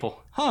bank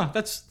people. Huh,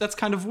 that's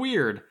kind of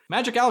weird.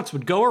 Magic Alex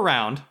would go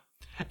around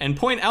and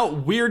point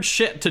out weird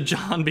shit to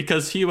John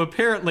because he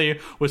apparently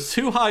was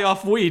too high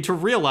off weed to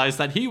realize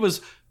that he was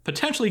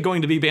potentially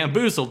going to be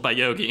bamboozled by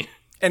Yogi.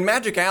 And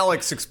Magic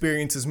Alex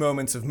experiences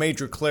moments of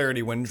major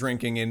clarity when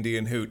drinking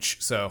Indian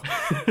hooch, so.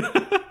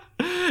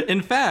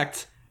 In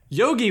fact,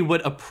 Yogi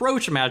would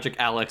approach Magic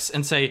Alex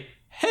and say,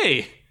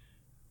 hey,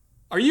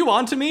 are you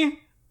on to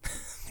me?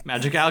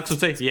 Magic Alex would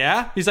say,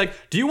 yeah. He's like,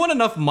 do you want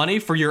enough money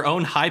for your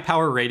own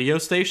high-power radio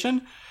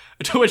station?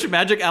 To which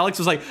Magic Alex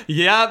was like,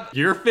 yeah,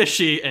 you're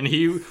fishy. And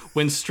he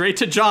went straight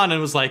to John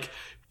and was like,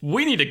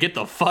 we need to get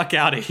the fuck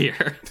out of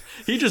here.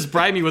 He just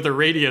bribed me with a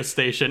radio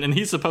station, and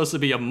he's supposed to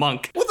be a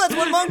monk. Well, that's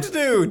what monks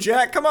do,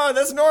 Jack. Come on,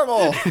 that's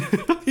normal.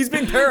 He's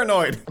being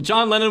paranoid.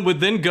 John Lennon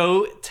would then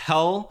go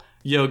tell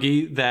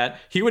Yogi that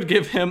he would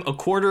give him a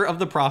quarter of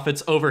the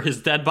profits over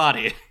his dead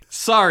body.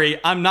 Sorry,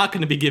 I'm not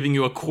going to be giving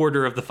you a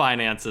quarter of the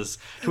finances.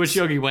 To which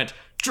Yogi went,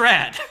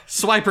 Drat!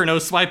 Swiper no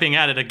swiping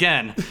at it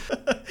again.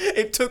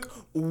 It took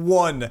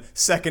 1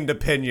 second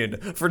opinion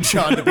for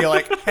John to be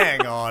like,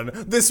 hang on,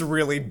 this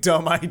really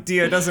dumb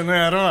idea doesn't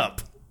add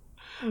up.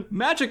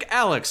 Magic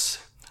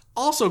Alex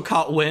also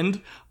caught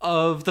wind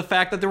of the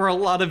fact that there were a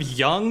lot of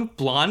young,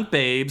 blonde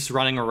babes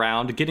running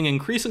around, getting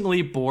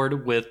increasingly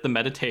bored with the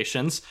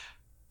meditations,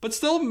 but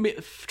still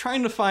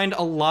trying to find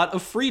a lot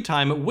of free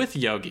time with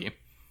Yogi.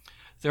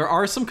 There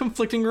are some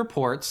conflicting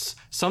reports.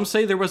 Some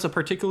say there was a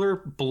particular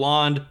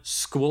blonde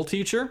school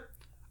teacher.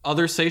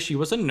 Others say she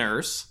was a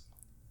nurse.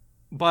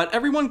 But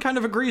everyone kind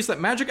of agrees that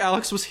Magic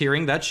Alex was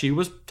hearing that she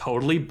was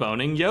totally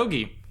boning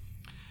Yogi.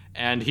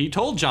 And he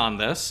told John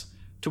this,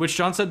 to which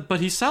John said,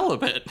 but he's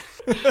celibate.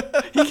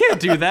 He can't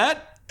do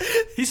that.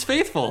 He's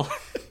faithful.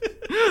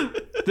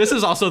 This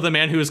is also the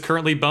man who is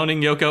currently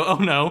boning Yoko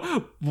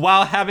Ono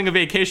while having a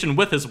vacation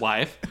with his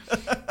wife.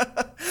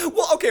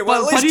 Well, okay,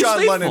 well, at least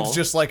John Lennon's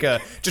just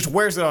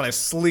wears it on his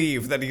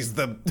sleeve that he's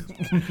the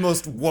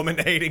most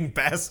woman-hating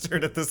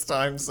bastard at this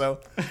time, so.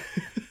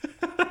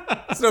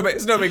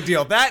 It's no big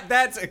deal.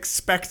 That's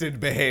expected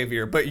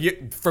behavior, but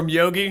from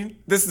Yogi,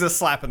 this is a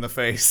slap in the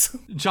face.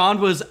 John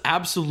was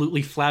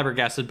absolutely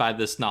flabbergasted by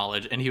this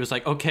knowledge, and he was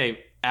like,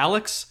 okay,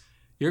 Alex,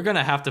 you're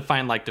gonna have to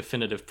find, like,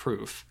 definitive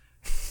proof.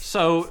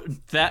 So,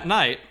 that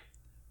night,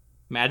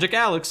 Magic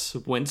Alex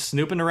went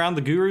snooping around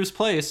the guru's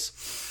place,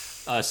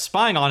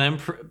 spying on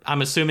him,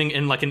 I'm assuming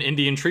in, like, an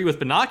Indian tree with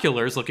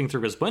binoculars looking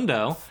through his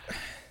window,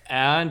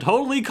 and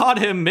totally caught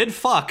him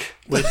mid-fuck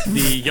with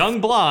the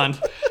young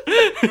blonde.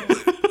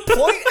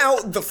 Point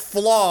out the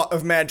flaw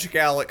of Magic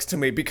Alex to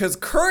me, because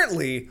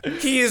currently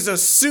he is a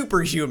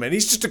superhuman.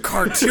 He's just a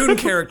cartoon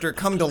character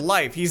come to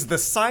life. He's the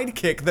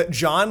sidekick that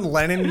John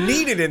Lennon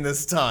needed in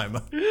this time.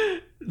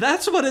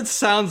 That's what it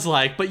sounds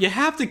like, but you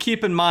have to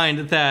keep in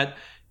mind that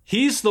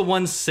he's the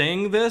one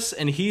saying this,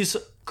 and he's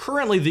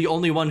currently the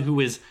only one who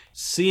is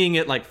seeing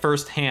it like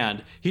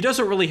firsthand. He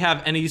doesn't really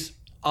have any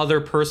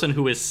other person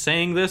who is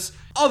saying this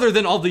other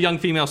than all the young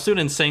female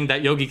students saying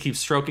that Yogi keeps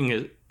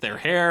stroking their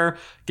hair,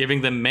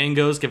 giving them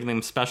mangoes, giving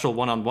them special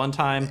one-on-one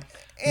time.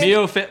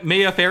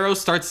 Mia Farrow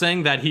starts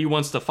saying that he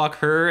wants to fuck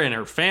her and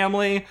her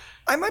family.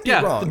 I might be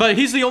wrong, but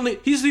he's the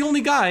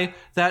only guy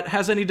that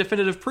has any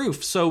definitive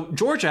proof. So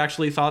George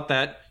actually thought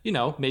that,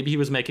 maybe he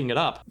was making it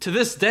up. To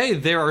this day,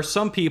 there are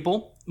some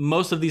people,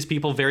 most of these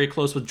people very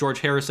close with George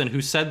Harrison,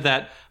 who said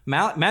that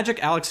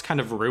Magic Alex kind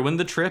of ruined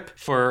the trip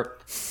for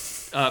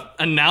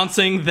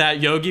announcing that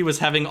Yogi was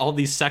having all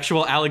these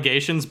sexual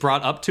allegations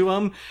brought up to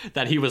him,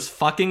 that he was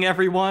fucking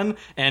everyone,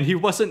 and he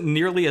wasn't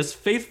nearly as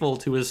faithful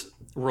to his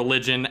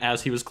religion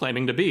as he was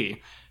claiming to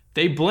be.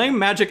 They blame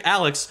Magic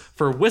Alex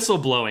for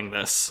whistleblowing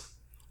this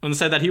and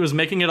said that he was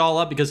making it all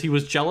up because he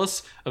was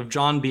jealous of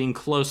John being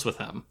close with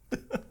him.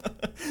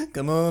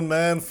 Come on,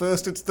 man.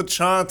 First it's the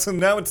charts and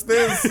now it's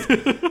this.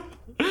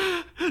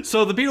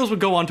 So the Beatles would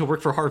go on to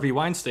work for Harvey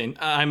Weinstein.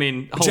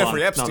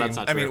 Jeffrey Epstein. No, that's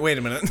not true. Wait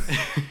a minute.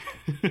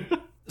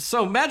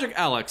 So Magic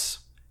Alex,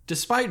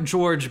 despite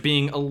George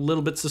being a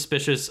little bit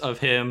suspicious of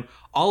him,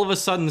 all of a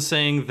sudden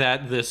saying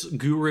that this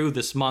guru,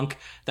 this monk,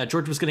 that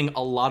George was getting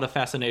a lot of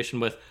fascination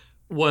with,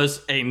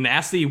 was a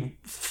nasty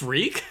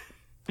freak,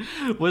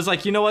 was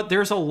like, you know what,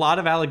 there's a lot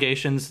of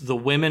allegations. The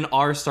women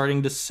are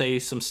starting to say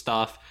some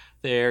stuff.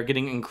 They're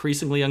getting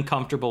increasingly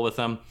uncomfortable with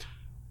them.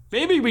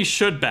 Maybe we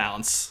should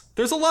bounce.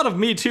 There's a lot of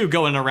Me Too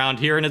going around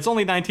here, and it's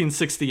only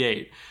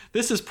 1968.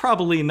 This is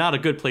probably not a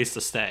good place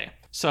to stay.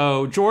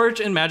 So George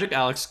and Magic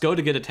Alex go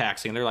to get a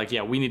taxi, and they're like,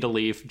 yeah, we need to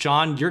leave.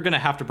 John, you're going to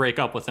have to break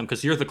up with him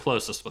because you're the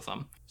closest with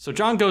him. So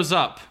John goes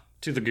up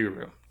to the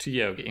guru, to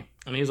Yogi,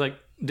 and he's like,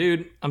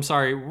 dude, I'm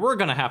sorry, we're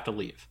going to have to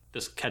leave.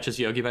 This catches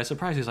Yogi by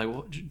surprise. He's like,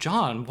 well,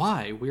 John,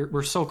 why?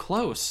 We're so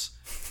close.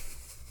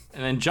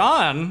 And then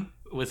John,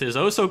 with his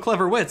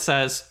oh-so-clever wit,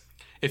 says,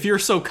 if you're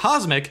so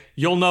cosmic,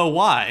 you'll know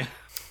why.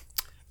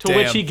 To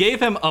which he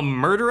gave him a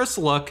murderous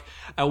look,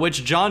 at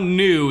which John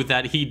knew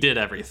that he did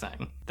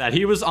everything. That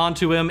he was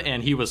onto him,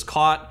 and he was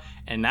caught,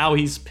 and now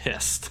he's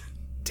pissed.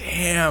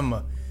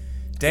 Damn.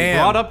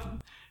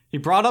 He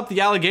brought up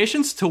the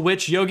allegations, to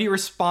which Yogi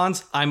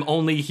responds, I'm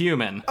only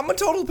human. I'm a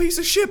total piece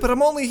of shit, but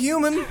I'm only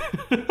human.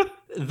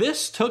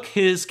 This took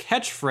his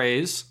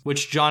catchphrase,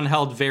 which John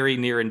held very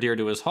near and dear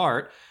to his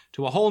heart,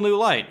 to a whole new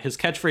light. His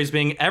catchphrase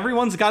being,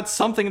 everyone's got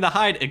something to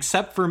hide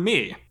except for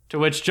me. To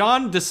which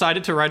John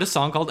decided to write a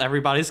song called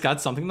Everybody's Got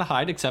Something to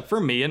Hide Except for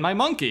Me and My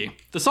Monkey.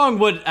 The song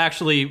would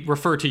actually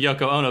refer to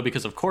Yoko Ono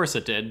because of course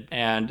it did,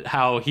 and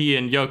how he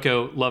and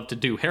Yoko loved to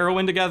do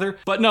heroin together.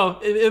 But no,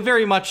 it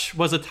very much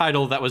was a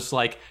title that was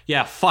like,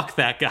 yeah, fuck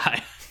that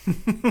guy.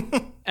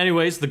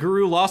 Anyways, the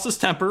guru lost his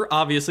temper,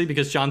 obviously,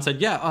 because John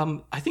said, yeah,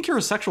 I think you're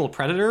a sexual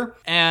predator.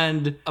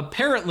 And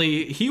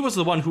apparently he was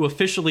the one who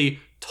officially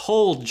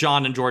told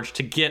John and George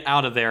to get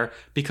out of there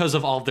because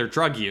of all their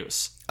drug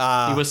use.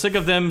 He was sick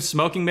of them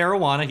smoking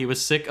marijuana. He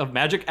was sick of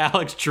Magic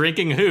Alex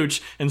drinking hooch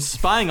and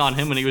spying on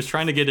him when he was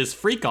trying to get his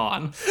freak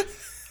on.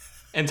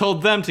 And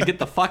told them to get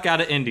the fuck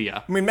out of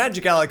India. I mean,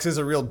 Magic Alex is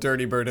a real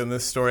dirty bird in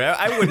this story.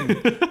 I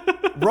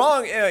wouldn't...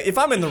 wrong. If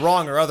I'm in the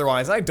wrong or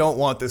otherwise, I don't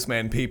want this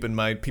man peeping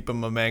my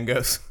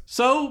mangoes.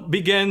 So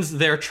begins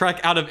their trek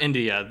out of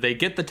India. They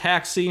get the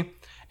taxi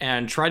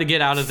and try to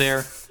get out of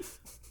there.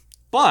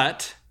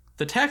 But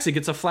the taxi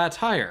gets a flat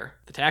tire.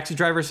 The taxi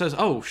driver says,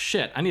 oh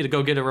shit, I need to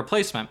go get a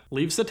replacement.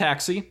 Leaves the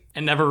taxi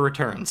and never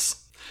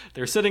returns.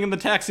 They're sitting in the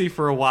taxi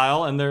for a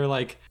while and they're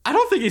like, I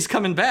don't think he's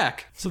coming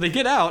back. So they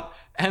get out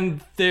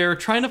and they're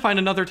trying to find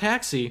another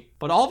taxi.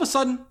 But all of a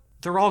sudden,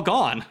 they're all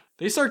gone.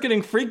 They start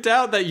getting freaked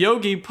out that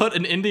Yogi put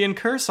an Indian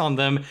curse on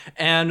them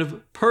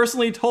and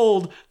personally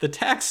told the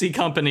taxi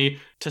company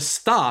to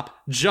stop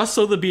just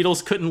so the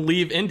Beatles couldn't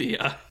leave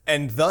India.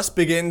 And thus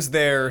begins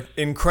their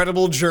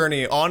incredible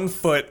journey on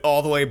foot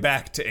all the way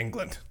back to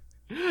England.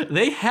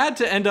 They had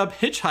to end up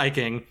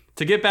hitchhiking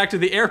to get back to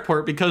the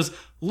airport because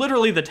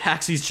literally the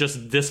taxis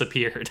just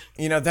disappeared.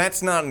 You know,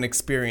 that's not an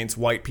experience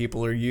white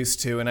people are used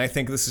to, and I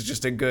think this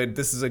is a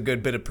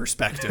good bit of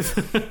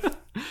perspective.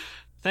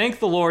 Thank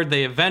the Lord,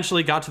 they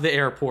eventually got to the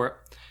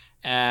airport,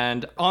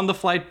 and on the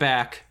flight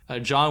back,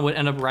 John would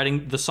end up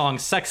writing the song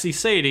Sexy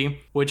Sadie,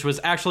 which was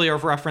actually a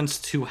reference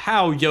to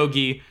how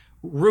Yogi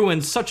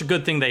ruined such a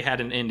good thing they had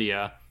in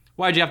India.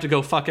 Why'd you have to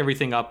go fuck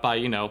everything up by,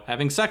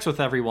 having sex with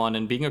everyone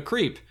and being a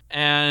creep?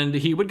 And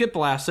he would get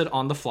blasted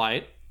on the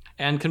flight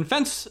and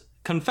confess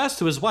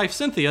to his wife,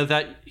 Cynthia,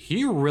 that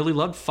he really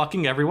loved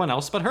fucking everyone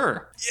else but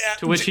her. Yeah.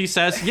 To which he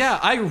says, yeah,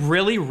 I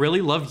really,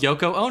 really love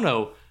Yoko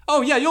Ono.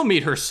 Oh, yeah, you'll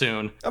meet her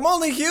soon. I'm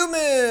only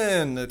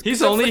human.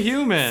 He's only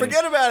human.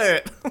 Forget about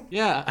it.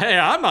 Yeah, hey,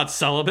 I'm not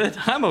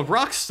celibate. I'm a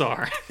rock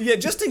star. Yeah,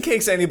 just in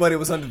case anybody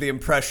was under the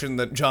impression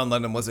that John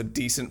Lennon was a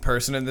decent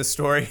person in this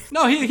story.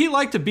 No, he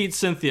liked to beat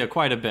Cynthia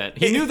quite a bit.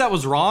 He knew that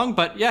was wrong,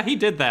 but yeah, he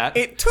did that.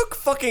 It took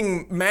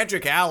fucking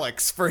Magic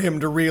Alex for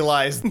him to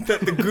realize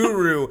that the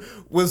guru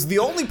was the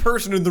only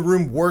person in the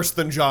room worse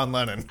than John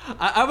Lennon.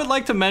 I would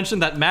like to mention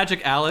that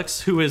Magic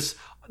Alex, who is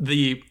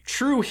the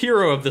true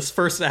hero of this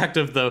first act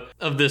of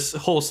this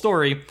whole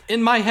story,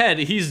 in my head,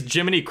 he's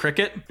Jiminy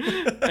Cricket,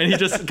 and he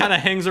just kind of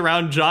hangs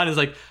around John and is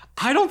like,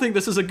 I don't think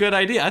this is a good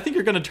idea. I think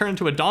you're going to turn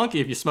into a donkey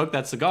if you smoke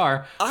that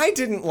cigar. I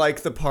didn't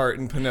like the part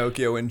in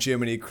Pinocchio when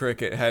Jiminy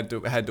Cricket had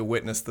to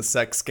witness the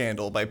sex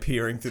scandal by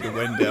peering through the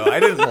window. I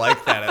didn't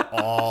like that at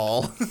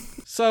all.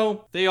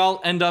 So they all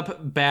end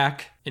up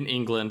back in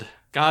England.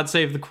 God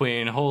save the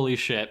Queen. Holy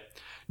shit.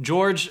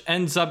 George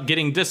ends up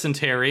getting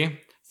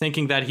dysentery,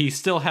 thinking that he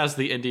still has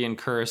the Indian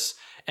curse,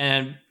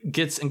 and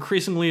gets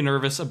increasingly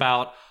nervous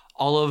about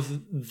all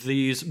of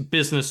these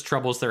business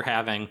troubles they're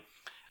having.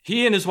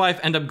 He and his wife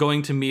end up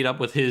going to meet up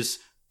with his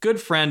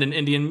good friend and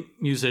Indian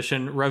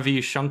musician,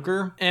 Ravi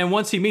Shankar. And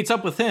once he meets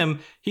up with him,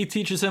 he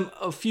teaches him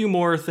a few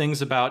more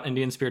things about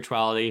Indian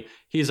spirituality.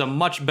 He's a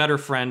much better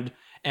friend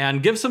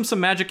and gives him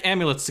some magic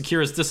amulets to cure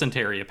his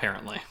dysentery,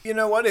 apparently. You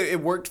know what? It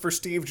worked for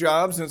Steve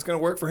Jobs, and it's going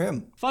to work for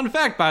him. Fun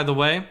fact, by the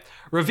way,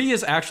 Ravi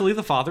is actually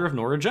the father of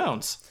Norah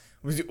Jones.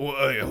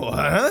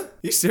 What?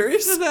 You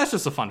serious? That's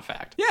just a fun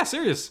fact. Yeah,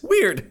 serious.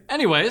 Weird.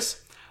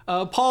 Anyways,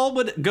 Paul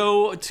would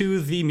go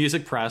to the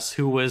music press,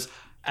 who was,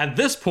 at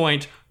this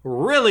point,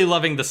 really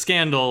loving the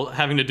scandal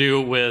having to do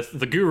with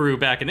the guru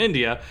back in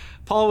India.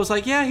 Paul was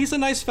like, yeah, he's a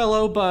nice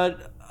fellow,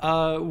 but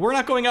we're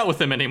not going out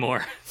with him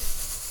anymore.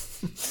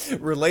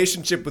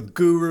 Relationship with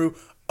guru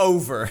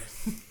over.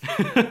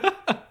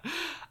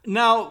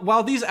 Now,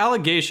 while these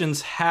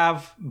allegations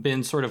have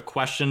been sort of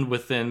questioned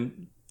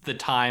within the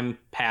time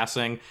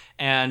passing,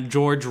 and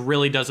George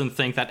really doesn't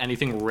think that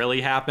anything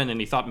really happened, and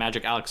he thought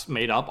Magic Alex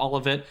made up all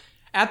of it,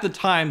 at the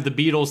time, the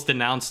Beatles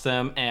denounced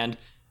them and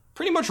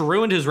pretty much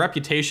ruined his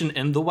reputation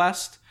in the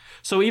West.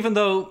 So even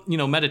though,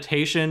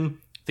 meditation,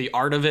 the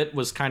art of it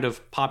was kind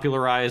of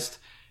popularized,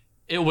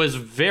 it was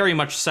very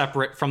much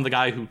separate from the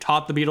guy who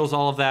taught the Beatles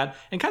all of that,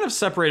 and kind of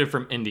separated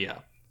from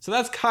India. So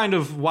that's kind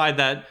of why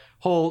that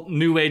whole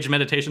New Age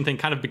meditation thing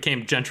kind of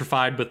became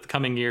gentrified with the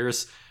coming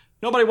years.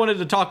 Nobody wanted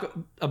to talk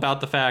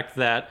about the fact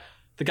that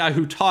the guy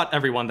who taught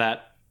everyone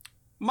that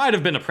might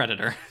have been a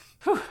predator.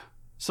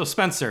 So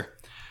Spencer,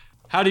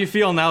 how do you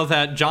feel now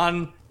that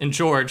John and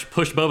George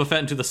pushed Boba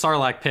Fett into the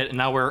Sarlacc pit, and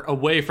now we're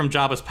away from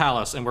Jabba's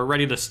palace, and we're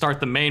ready to start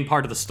the main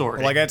part of the story?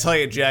 Well, I gotta tell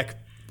you, Jack,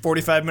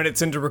 45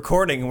 minutes into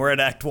recording, and we're at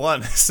Act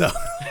 1, so...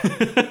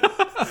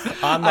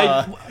 I'm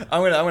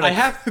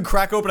gonna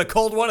crack open a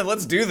cold one, and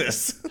let's do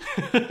this.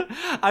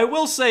 I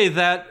will say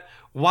that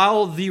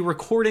while the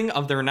recording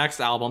of their next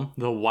album,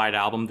 the White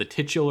Album, the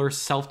titular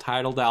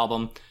self-titled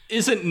album,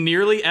 isn't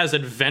nearly as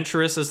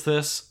adventurous as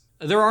this,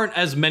 there aren't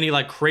as many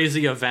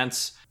crazy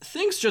events.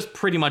 Things just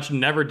pretty much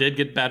never did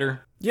get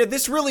better. Yeah,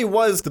 this really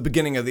was the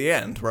beginning of the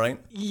end, right?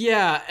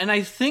 Yeah, and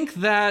I think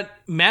that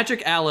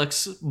Magic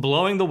Alex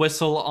blowing the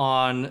whistle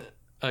on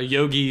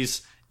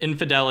Yogi's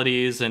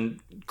infidelities and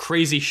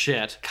crazy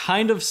shit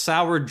kind of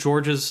soured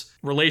George's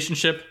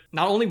relationship,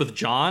 not only with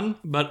John,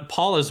 but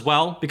Paul as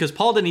well, because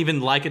Paul didn't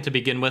even like it to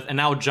begin with, and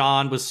now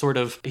John was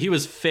he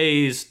was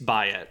fazed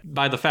by it,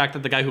 by the fact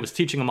that the guy who was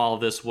teaching him all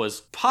of this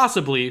was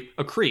possibly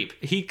a creep.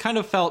 He kind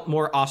of felt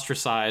more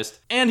ostracized,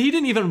 and he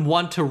didn't even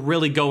want to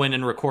really go in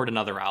and record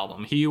another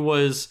album. He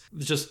was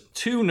just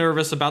too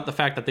nervous about the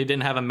fact that they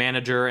didn't have a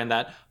manager and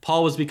that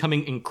Paul was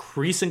becoming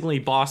increasingly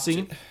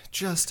bossy.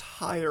 Just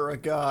hire a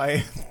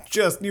guy.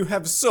 You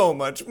have so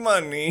much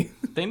money.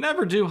 They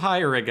never do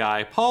hire a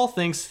guy. Paul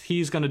thinks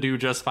he's going to do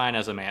just fine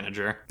as a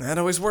manager. That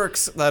always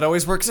works. That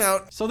always works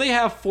out. So they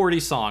have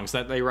 40 songs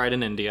that they write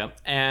in India,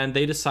 and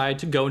they decide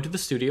to go into the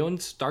studio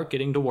and start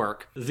getting to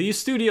work. These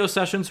studio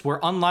sessions were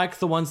unlike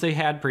the ones they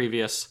had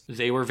previous.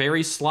 They were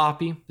very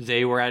sloppy.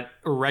 They were at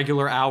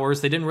irregular hours.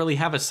 They didn't really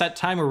have a set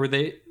timer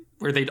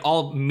where they'd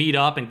all meet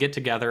up and get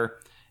together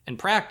and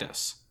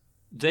practice.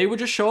 They would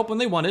just show up when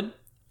they wanted,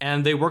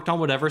 and they worked on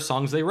whatever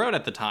songs they wrote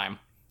at the time.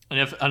 And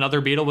if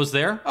another Beatle was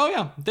there, oh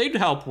yeah, they'd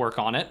help work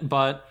on it,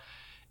 but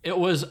it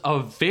was a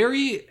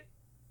very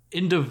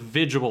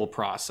individual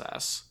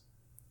process,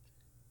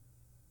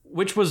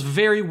 which was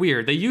very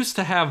weird. They used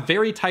to have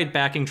very tight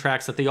backing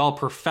tracks that they all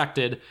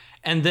perfected,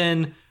 and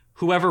then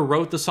whoever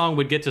wrote the song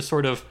would get to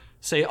sort of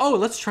say, oh,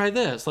 let's try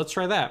this, let's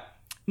try that.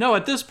 No,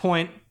 at this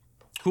point,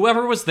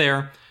 whoever was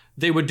there,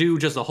 they would do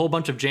just a whole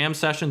bunch of jam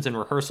sessions and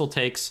rehearsal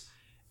takes,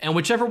 and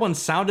whichever one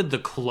sounded the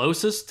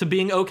closest to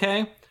being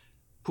okay,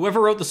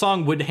 whoever wrote the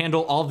song would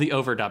handle all the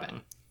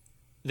overdubbing.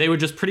 They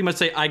would just pretty much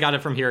say, I got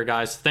it from here,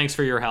 guys. Thanks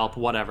for your help,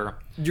 whatever.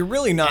 You're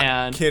really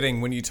not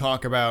kidding when you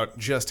talk about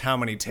just how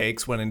many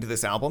takes went into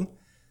this album.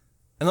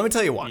 And let me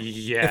tell you why,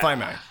 if I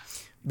may.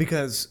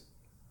 Because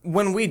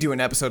when we do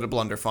an episode of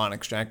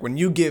Blunderphonics, Jack, when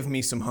you give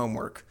me some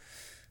homework,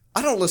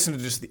 I don't listen to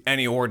just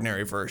any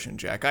ordinary version,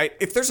 Jack.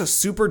 If there's a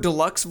super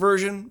deluxe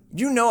version,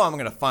 I'm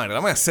going to find it.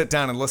 I'm going to sit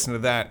down and listen to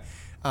that.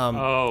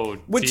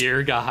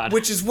 Dear God.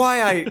 Which is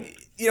why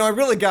I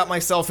really got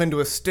myself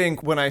into a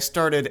stink when I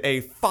started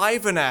a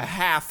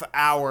 5.5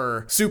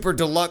 hour super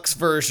deluxe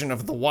version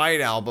of the White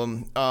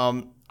Album.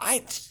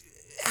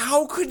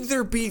 How could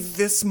there be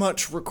this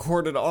much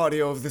recorded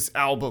audio of this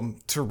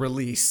album to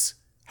release?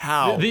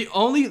 How? The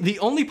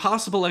only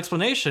possible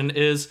explanation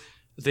is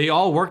they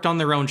all worked on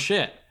their own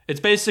shit. It's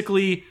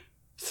basically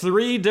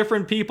 3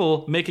 different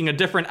people making a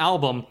different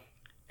album,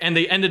 and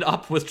they ended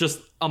up with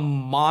just a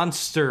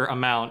monster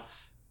amount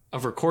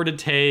of recorded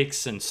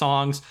takes and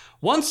songs.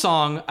 One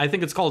song, I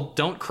think it's called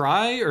Don't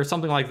Cry or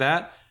something like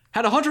that,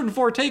 had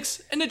 104 takes,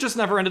 and it just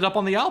never ended up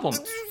on the album.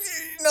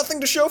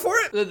 Nothing to show for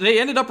it? They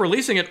ended up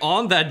releasing it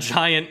on that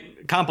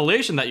giant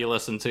compilation that you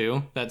listen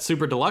to, that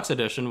super deluxe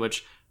edition,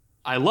 which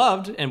I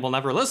loved and will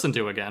never listen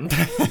to again.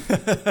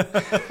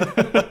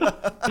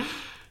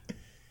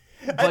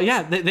 But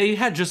yeah, they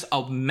had just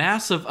a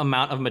massive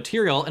amount of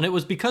material, and it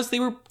was because they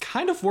were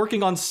kind of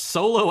working on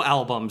solo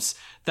albums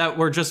that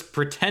were just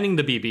pretending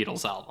to be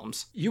Beatles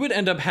albums. You would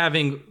end up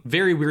having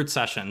very weird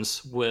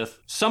sessions with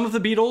some of the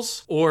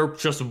Beatles or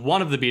just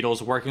one of the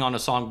Beatles working on a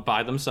song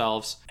by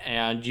themselves,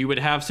 and you would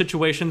have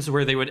situations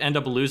where they would end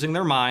up losing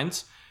their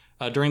minds.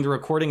 During the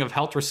recording of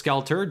Helter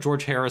Skelter,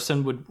 George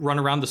Harrison would run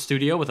around the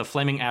studio with a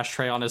flaming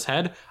ashtray on his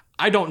head.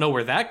 I don't know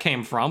where that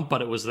came from,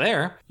 but it was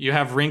there. You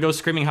have Ringo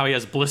screaming how he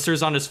has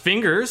blisters on his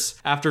fingers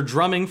after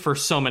drumming for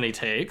so many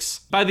takes.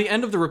 By the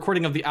end of the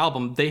recording of the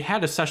album, they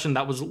had a session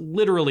that was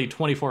literally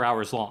 24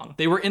 hours long.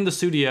 They were in the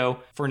studio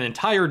for an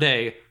entire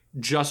day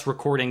just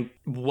recording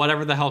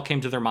whatever the hell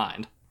came to their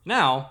mind.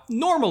 Now,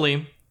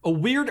 normally, a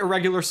weird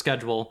irregular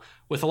schedule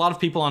with a lot of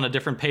people on a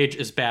different page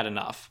is bad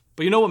enough.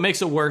 But you know what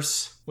makes it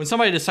worse? When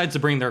somebody decides to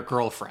bring their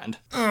girlfriend.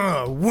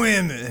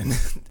 Women.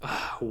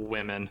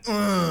 Women.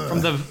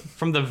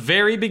 From the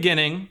very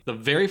beginning, the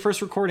very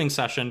first recording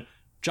session,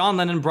 John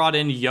Lennon brought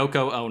in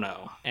Yoko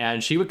Ono.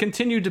 And she would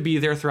continue to be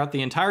there throughout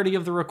the entirety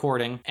of the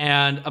recording.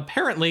 And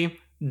apparently,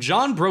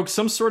 John broke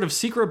some sort of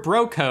secret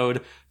bro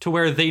code to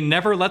where they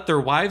never let their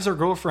wives or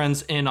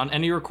girlfriends in on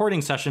any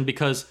recording session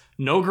because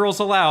no girls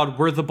allowed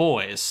were the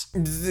boys.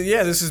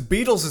 Yeah, this is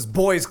Beatles'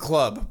 Boys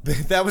Club.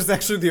 That was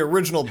actually the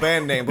original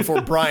band name before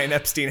Brian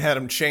Epstein had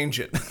him change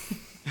it.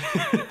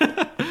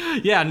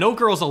 Yeah, no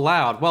girls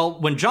allowed.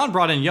 Well, when John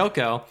brought in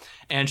Yoko,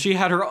 and she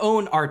had her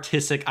own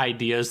artistic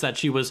ideas that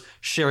she was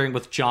sharing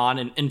with John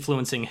and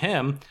influencing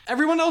him,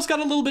 everyone else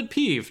got a little bit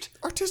peeved.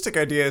 Artistic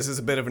ideas is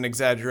a bit of an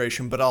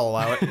exaggeration, but I'll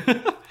allow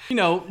it. You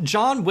know,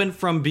 John went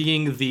from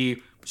being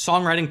the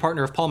songwriting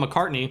partner of Paul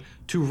McCartney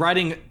to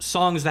writing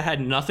songs that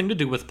had nothing to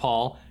do with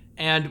Paul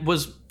and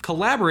was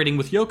collaborating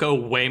with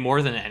Yoko way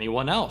more than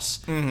anyone else.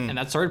 Mm-hmm. And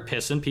that started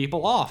pissing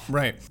people off.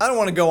 Right. I don't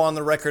want to go on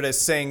the record as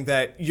saying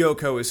that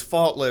Yoko is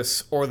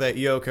faultless or that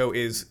Yoko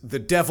is the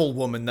devil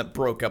woman that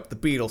broke up the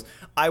Beatles.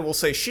 I will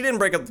say she didn't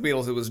break up the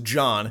Beatles, it was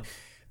John.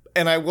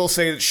 And I will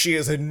say that she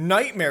is a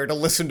nightmare to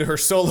listen to her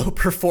solo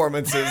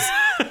performances.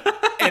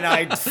 And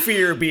I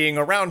fear being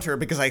around her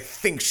because I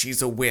think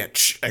she's a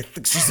witch. I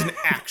think she's an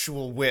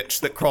actual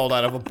witch that crawled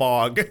out of a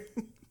bog.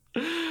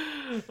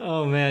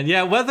 Oh, man.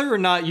 Yeah, whether or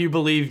not you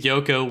believe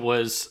Yoko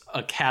was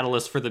a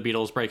catalyst for the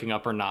Beatles breaking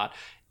up or not,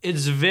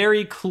 it's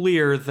very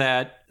clear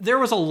that there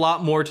was a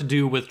lot more to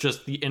do with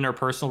just the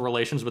interpersonal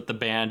relations with the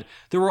band.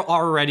 There were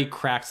already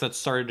cracks that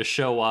started to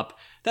show up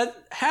that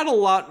had a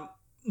lot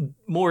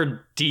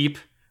more deep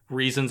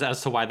reasons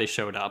as to why they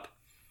showed up.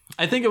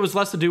 I think it was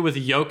less to do with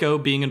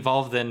Yoko being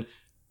involved than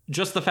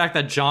just the fact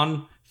that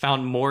John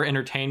found more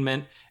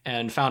entertainment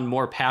and found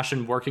more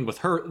passion working with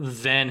her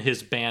than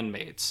his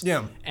bandmates.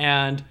 Yeah.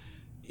 And,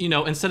 you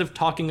know, instead of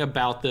talking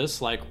about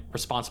this like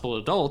responsible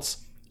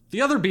adults,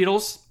 the other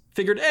Beatles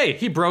figured, hey,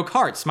 he broke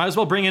hearts. Might as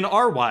well bring in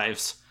our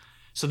wives.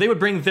 So they would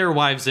bring their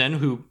wives in,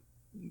 who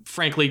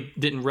frankly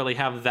didn't really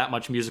have that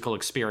much musical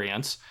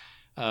experience.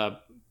 Paul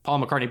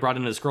McCartney brought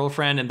in his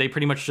girlfriend, and they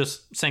pretty much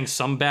just sang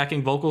some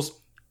backing vocals,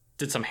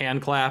 did some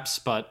hand claps,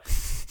 but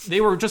they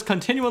were just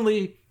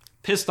continually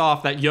pissed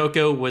off that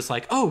Yoko was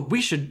like, oh,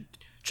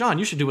 John,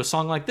 you should do a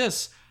song like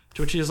this.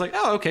 To which he was like,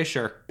 oh, okay,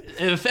 sure.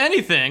 If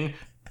anything,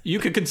 you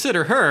could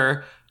consider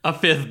her a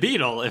fifth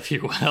Beatle, if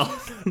you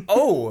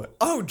will.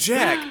 Oh,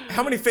 Jack,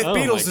 how many fifth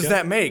Beatles does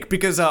that make?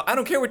 Because I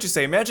don't care what you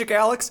say. Magic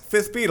Alex,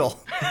 fifth Beatle.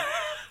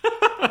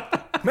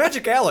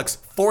 Magic Alex,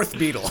 fourth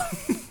Beatle.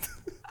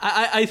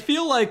 I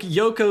feel like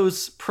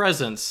Yoko's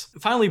presence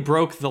finally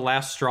broke the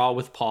last straw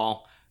with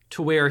Paul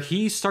to where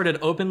he started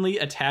openly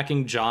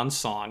attacking John's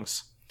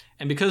songs.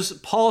 And because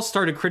Paul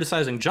started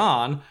criticizing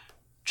John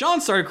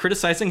started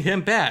criticizing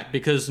him back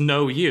because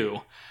no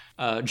you.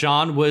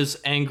 John was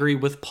angry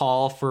with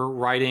Paul for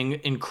writing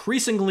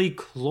increasingly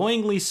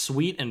cloyingly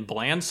sweet and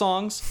bland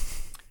songs.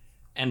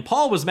 And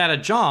Paul was mad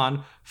at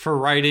John for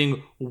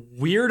writing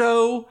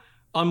weirdo,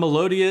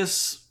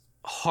 unmelodious,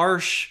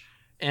 harsh,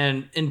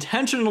 and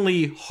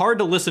intentionally hard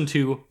to listen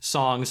to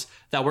songs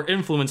that were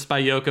influenced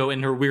by Yoko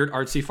and her weird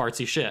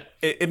artsy-fartsy shit.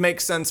 It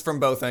makes sense from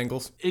both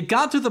angles. It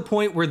got to the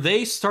point where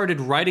they started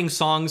writing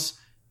songs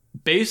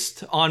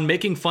based on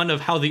making fun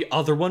of how the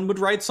other one would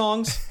write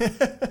songs.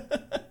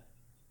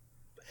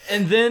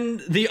 And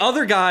then the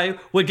other guy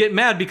would get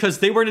mad because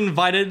they weren't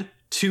invited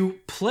to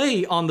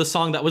play on the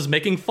song that was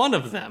making fun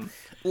of them.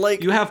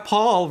 Like, you have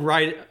Paul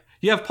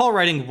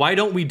writing Why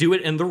Don't We Do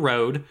It in the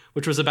Road,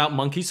 which was about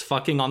monkeys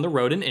fucking on the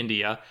road in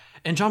India.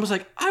 And John was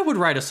like, I would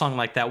write a song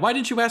like that. Why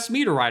didn't you ask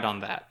me to write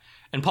on that?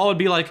 And Paul would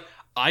be like,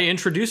 I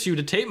introduced you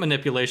to tape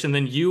manipulation,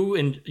 then you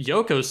and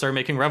Yoko started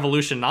making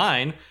Revolution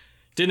 9.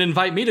 Didn't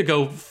invite me to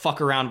go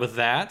fuck around with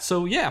that,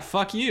 so yeah,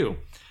 fuck you.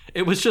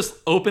 It was just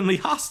openly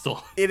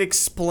hostile. It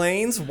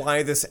explains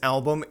why this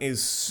album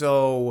is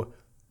so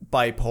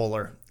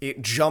bipolar.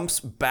 It jumps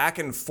back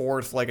and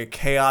forth like a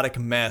chaotic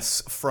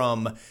mess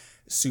from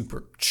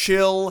super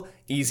chill,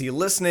 easy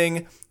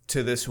listening,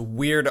 to this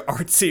weird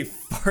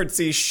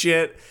artsy-fartsy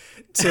shit,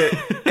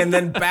 and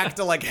then back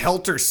to like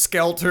Helter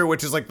Skelter,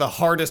 which is like the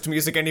hardest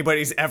music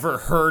anybody's ever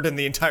heard in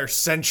the entire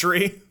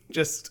century.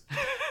 Just...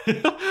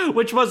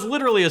 Which was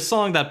literally a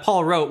song that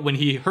Paul wrote when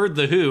he heard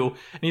The Who,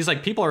 and he's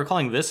like, people are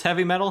calling this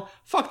heavy metal?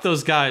 Fuck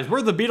those guys.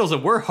 We're the Beatles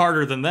and we're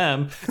harder than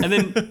them. And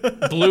then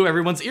blew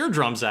everyone's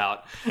eardrums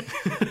out.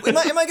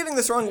 Am I getting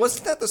this wrong?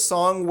 Wasn't that the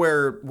song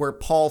where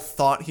Paul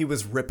thought he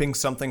was ripping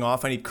something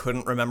off and he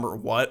couldn't remember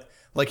what?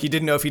 Like, he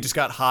didn't know if he just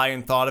got high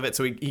and thought of it,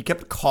 so he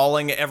kept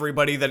calling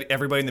everybody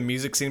in the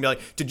music scene and be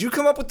like, did you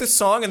come up with this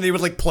song? And they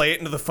would, like, play it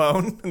into the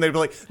phone, and they'd be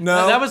like,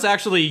 no. That was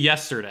actually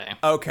Yesterday.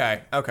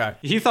 Okay.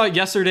 He thought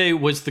Yesterday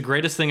was the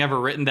greatest thing ever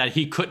written, that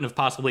he couldn't have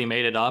possibly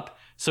made it up.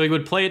 So he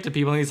would play it to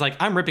people, and he's like,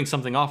 I'm ripping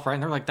something off, right?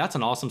 And they're like, that's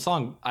an awesome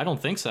song. I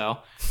don't think so.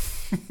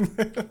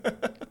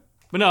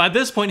 But no, at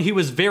this point, he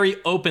was very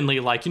openly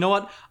like, you know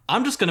what?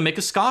 I'm just going to make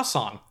a ska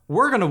song.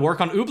 We're going to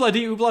work on Oobla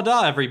Dee Oobla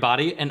Da,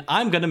 everybody, and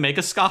I'm going to make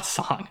a ska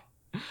song.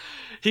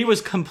 He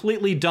was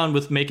completely done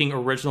with making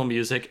original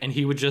music, and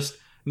he would just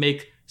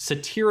make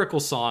satirical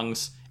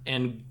songs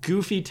and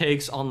goofy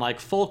takes on like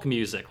folk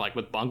music, like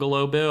with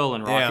Bungalow Bill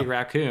and Rocky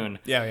Raccoon.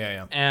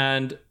 Yeah.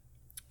 And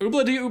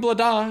Oobla Dee Oobla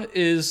Da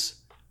is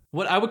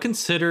what I would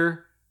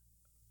consider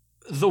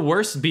the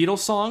worst Beatles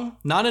song,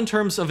 not in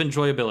terms of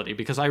enjoyability,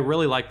 because I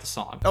really like the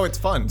song. Oh, it's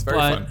fun. It's very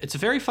fun. It's a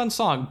very fun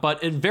song,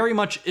 but it very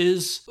much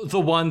is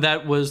the one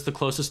that was the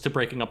closest to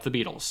breaking up the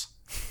Beatles.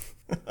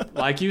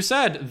 Like you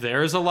said,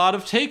 there's a lot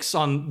of takes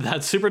on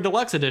that Super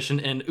Deluxe edition,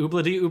 and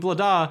Oobla Dee Oobla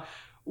Da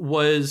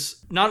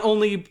was not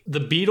only the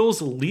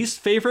Beatles' least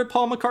favorite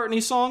Paul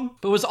McCartney song,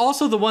 but was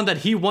also the one that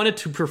he wanted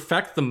to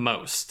perfect the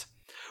most,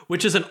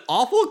 which is an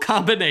awful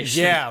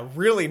combination. Yeah,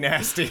 really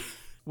nasty.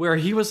 Where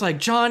he was like,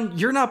 John,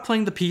 you're not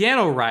playing the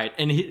piano right.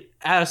 And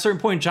at a certain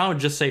point, John would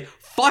just say,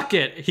 fuck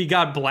it. He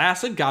got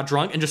blasted, got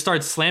drunk, and just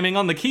started slamming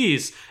on the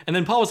keys. And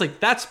then Paul was like,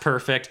 that's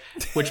perfect,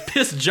 which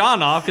pissed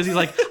John off because he's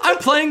like, I'm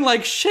playing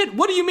like shit.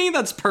 What do you mean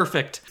that's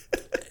perfect?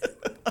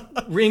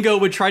 Ringo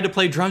would try to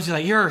play drums. He's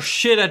like, you're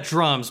shit at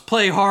drums.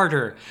 Play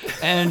harder.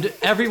 And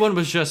everyone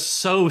was just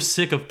so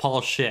sick of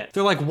Paul's shit.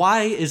 They're like,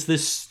 why is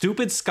this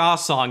stupid ska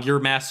song your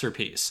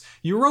masterpiece?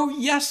 You wrote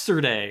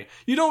Yesterday.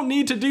 You don't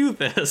need to do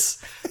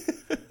this.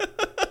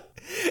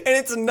 And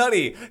it's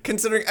nutty,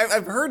 considering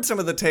I've heard some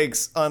of the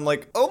takes on,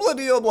 like, Oobla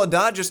Dee Oobla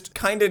Da just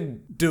kind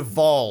of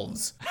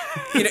devolves.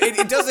 You know,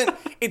 it doesn't,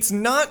 it's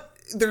not,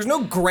 there's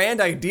no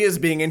grand ideas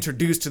being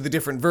introduced to the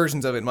different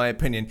versions of it, in my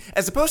opinion.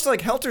 As opposed to,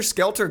 like, Helter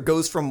Skelter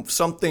goes from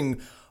something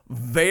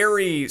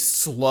very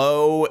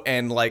slow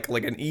and, like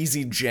an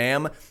easy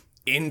jam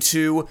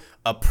into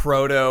a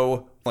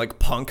proto, like,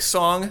 punk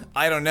song.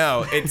 I don't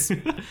know. It's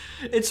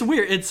it's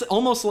weird. It's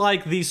almost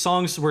like these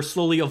songs were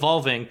slowly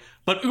evolving.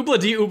 But Oobla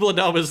Dee Oobla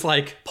Da was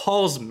like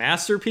Paul's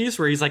masterpiece,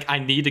 where he's like, I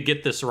need to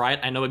get this right.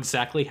 I know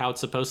exactly how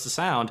it's supposed to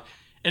sound.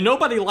 And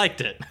nobody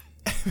liked it.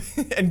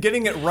 And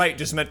getting it right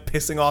just meant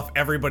pissing off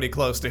everybody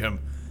close to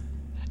him.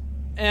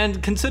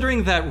 And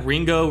considering that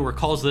Ringo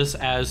recalls this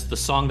as the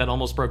song that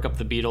almost broke up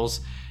the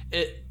Beatles,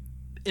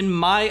 in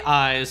my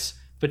eyes,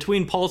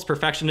 between Paul's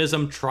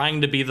perfectionism,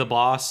 trying to be the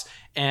boss,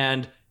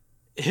 and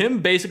him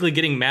basically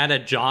getting mad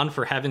at John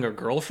for having a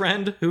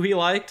girlfriend who he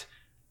liked,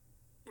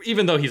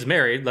 even though he's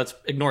married, let's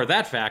ignore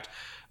that fact.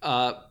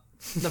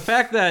 The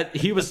fact that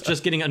he was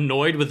just getting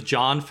annoyed with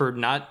John for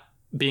not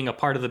being a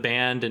part of the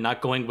band and not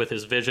going with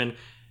his vision,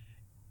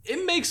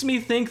 it makes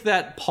me think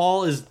that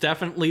Paul is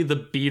definitely the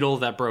Beatle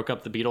that broke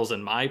up the Beatles,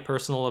 in my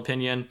personal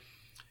opinion.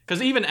 Because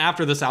even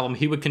after this album,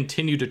 he would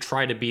continue to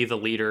try to be the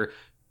leader,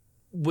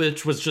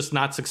 which was just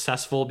not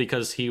successful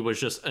because he was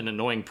just an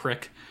annoying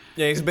prick.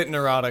 Yeah, he's a bit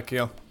neurotic,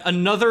 yeah.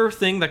 Another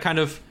thing that kind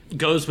of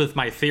goes with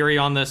my theory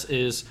on this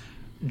is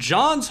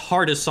John's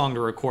hardest song to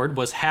record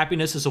was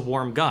Happiness is a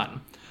Warm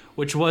Gun,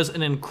 which was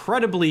an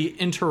incredibly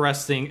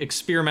interesting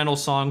experimental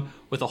song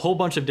with a whole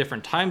bunch of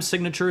different time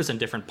signatures and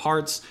different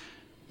parts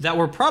that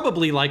were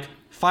probably like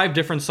 5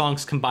 different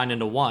songs combined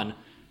into one.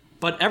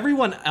 But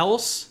everyone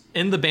else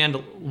in the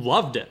band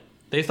loved it.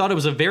 They thought it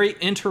was a very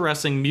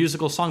interesting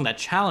musical song that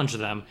challenged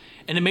them,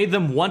 and it made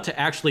them want to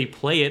actually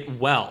play it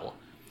well.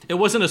 It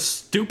wasn't a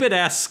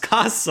stupid-ass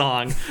ska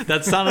song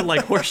that sounded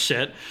like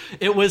horseshit.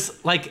 It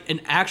was like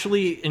an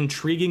actually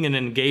intriguing and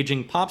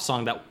engaging pop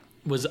song that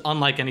was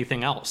unlike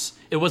anything else.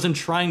 It wasn't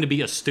trying to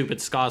be a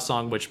stupid ska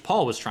song, which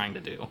Paul was trying to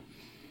do.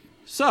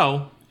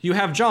 So, you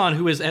have John,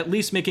 who is at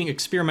least making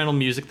experimental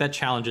music that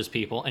challenges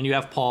people, and you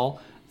have Paul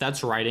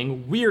that's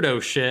writing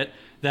weirdo shit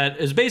that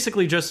is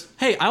basically just,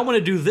 hey, I want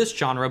to do this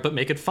genre, but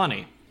make it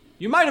funny.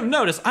 You might have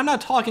noticed I'm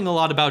not talking a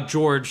lot about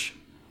George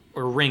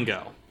or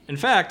Ringo. In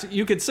fact,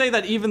 you could say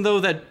that even though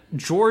that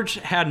George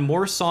had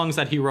more songs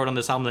that he wrote on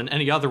this album than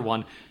any other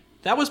one,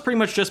 that was pretty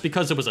much just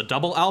because it was a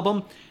double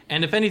album,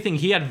 and if anything,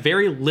 he had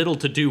very little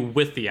to do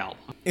with the album.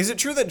 Is it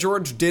true that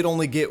George did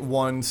only get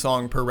one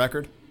song per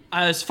record?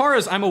 As far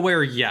as I'm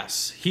aware,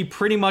 yes. He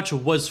pretty much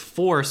was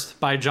forced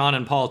by John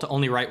and Paul to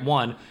only write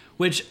one,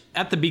 which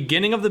at the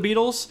beginning of the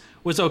Beatles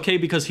was okay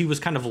because he was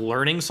kind of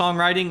learning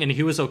songwriting, and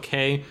he was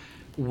okay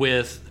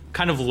with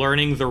kind of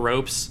learning the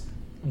ropes,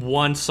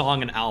 one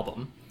song an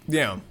album.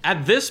 Yeah.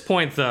 At this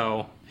point,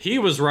 though, he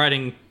was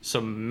writing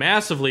some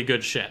massively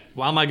good shit.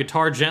 While My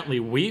Guitar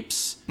Gently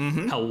Weeps,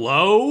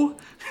 Hello.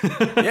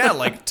 Yeah,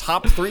 like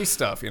top 3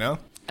 stuff, you know?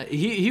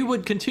 He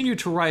would continue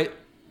to write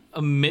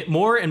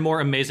more and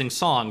more amazing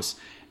songs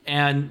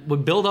and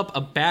would build up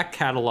a back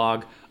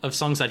catalog of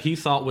songs that he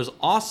thought was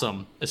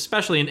awesome,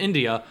 especially in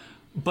India.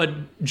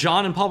 But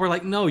John and Paul were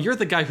like, no, you're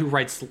the guy who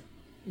writes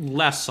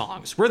less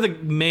songs. We're the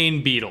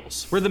main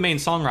Beatles. We're the main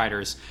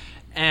songwriters.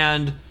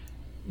 And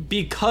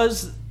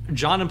because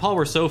John and Paul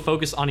were so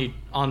focused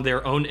on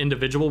their own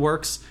individual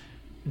works,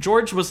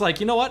 George was like,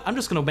 you know what? I'm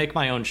just going to make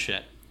my own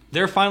shit.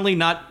 They're finally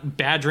not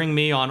badgering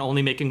me on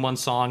only making one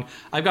song.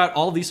 I've got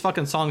all these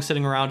fucking songs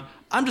sitting around.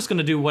 I'm just going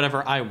to do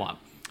whatever I want.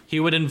 He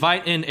would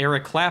invite in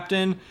Eric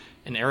Clapton,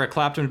 and Eric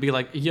Clapton would be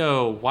like,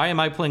 yo, why am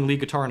I playing lead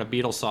guitar in a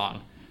Beatles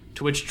song?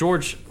 To which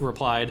George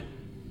replied,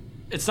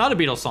 it's not a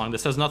Beatles song.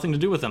 This has nothing to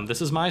do with them.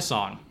 This is my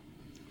song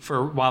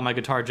for While My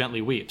Guitar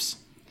Gently Weeps.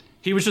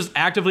 He was just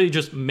actively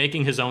just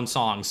making his own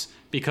songs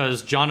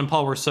because John and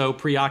Paul were so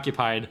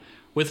preoccupied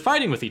with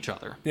fighting with each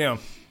other. Yeah.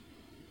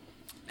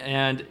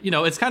 And, you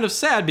know, it's kind of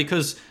sad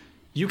because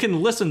you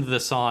can listen to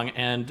this song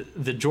and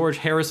the George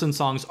Harrison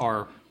songs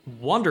are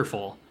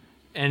wonderful.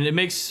 And it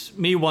makes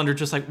me wonder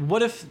just like,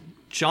 what if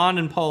John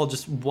and Paul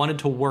just wanted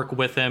to work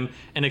with him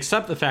and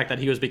accept the fact that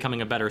he was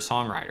becoming a better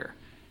songwriter?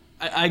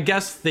 I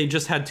guess they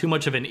just had too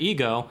much of an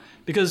ego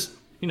because,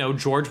 you know,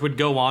 George would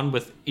go on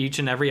with each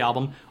and every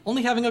album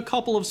only having a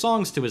couple of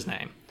songs to his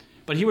name.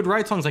 But he would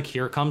write songs like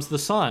Here Comes the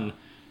Sun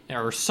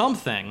or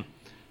something,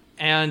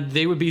 and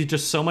they would be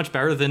just so much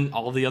better than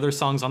all the other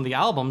songs on the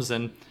albums.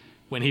 And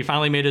when he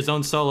finally made his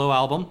own solo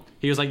album,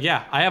 he was like,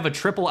 yeah, I have a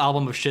triple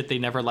album of shit they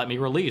never let me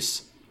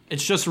release.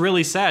 It's just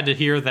really sad to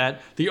hear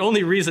that the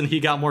only reason he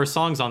got more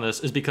songs on this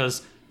is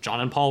because John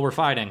and Paul were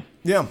fighting.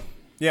 Yeah.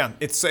 Yeah,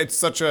 it's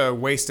such a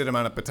wasted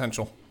amount of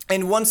potential.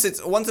 And once it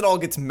all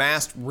gets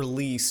mass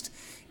released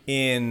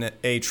in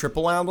a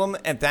triple album,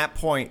 at that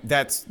point,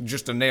 that's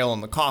just a nail in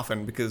the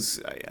coffin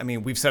because, I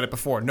mean, we've said it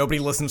before, nobody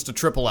listens to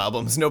triple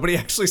albums. Nobody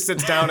actually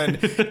sits down and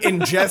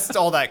ingests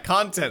all that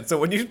content. So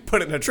when you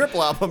put it in a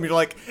triple album, you're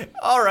like,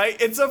 all right,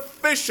 it's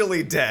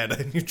officially dead.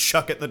 And you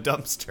chuck it in the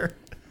dumpster.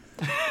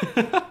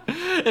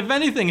 If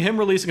anything, him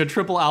releasing a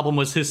triple album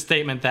was his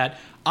statement that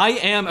I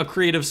am a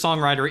creative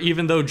songwriter,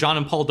 even though John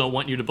and Paul don't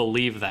want you to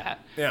believe that.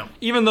 Yeah.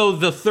 Even though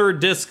the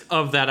third disc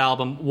of that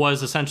album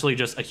was essentially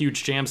just a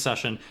huge jam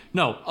session,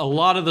 no, a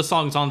lot of the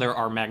songs on there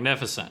are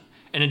magnificent.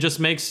 And it just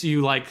makes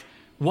you, like,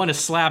 want to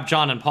slap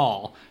John and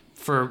Paul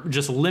for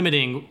just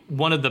limiting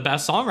one of the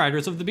best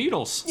songwriters of the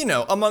Beatles. You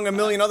know, among a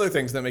million other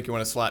things that make you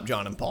want to slap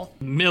John and Paul.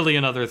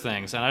 Million other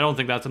things, and I don't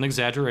think that's an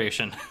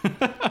exaggeration.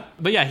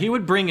 But yeah, he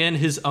would bring in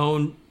his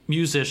own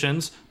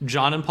musicians.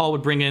 John and Paul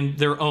would bring in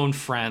their own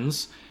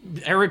friends.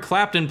 Eric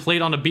Clapton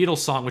played on a Beatles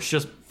song, which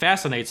just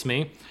fascinates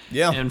me.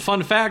 Yeah. And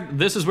fun fact,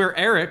 this is where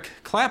Eric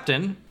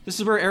Clapton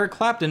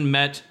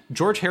met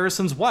George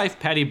Harrison's wife,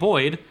 Pattie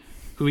Boyd,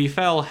 who he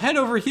fell head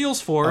over heels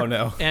for. Oh,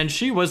 no. And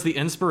she was the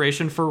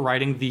inspiration for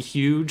writing the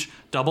huge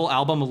double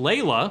album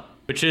Layla,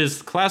 which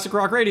is classic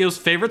rock radio's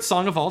favorite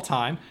song of all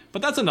time.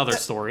 But that's another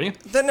story.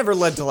 That never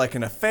led to, like,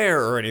 an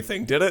affair or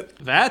anything, did it?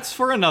 That's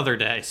for another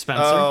day,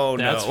 Spencer. Oh,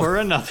 no. That's for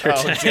another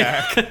day.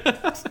 Jack.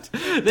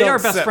 They are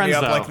best set friends, me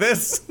up though. like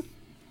this.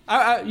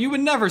 You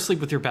would never sleep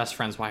with your best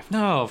friend's wife.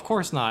 No, of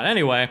course not.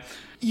 Anyway,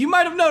 you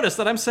might have noticed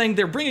that I'm saying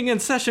they're bringing in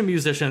session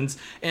musicians,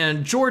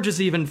 and George is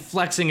even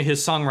flexing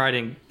his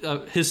songwriting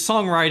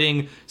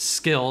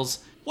skills.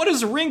 What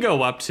is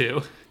Ringo up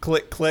to?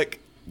 Click,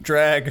 click,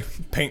 drag,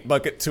 paint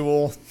bucket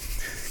tool.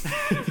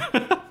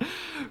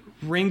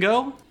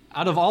 Ringo,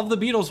 out of all of the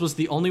Beatles, was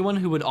the only one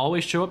who would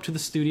always show up to the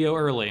studio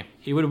early.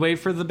 He would wait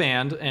for the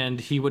band,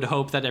 and he would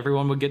hope that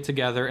everyone would get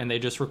together and they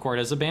just record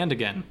as a band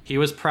again. He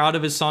was proud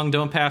of his song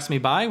Don't Pass Me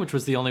By, which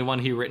was the only one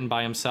he written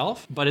by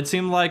himself, but it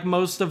seemed like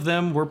most of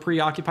them were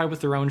preoccupied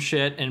with their own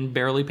shit and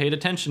barely paid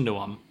attention to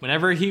him.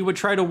 Whenever he would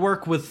try to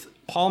work with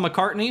Paul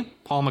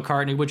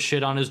McCartney would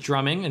shit on his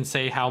drumming and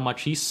say how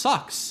much he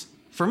sucks.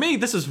 For me,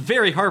 this is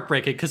very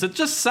heartbreaking because it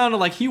just sounded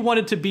like he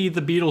wanted to be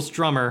the Beatles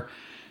drummer,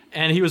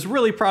 and he was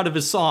really proud of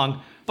his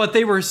song, but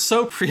they were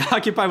so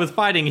preoccupied with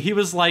fighting, he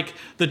was like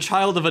the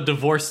child of a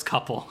divorced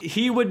couple.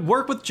 He would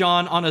work with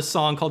John on a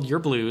song called Your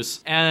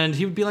Blues, and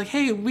he would be like,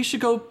 hey, we should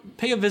go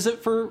pay a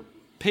visit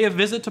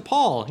to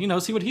Paul,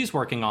 see what he's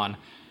working on.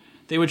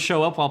 They would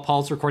show up while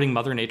Paul's recording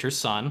Mother Nature's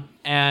Son,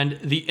 and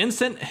the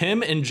instant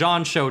him and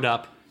John showed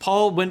up,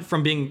 Paul went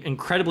from being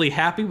incredibly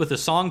happy with the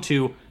song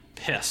to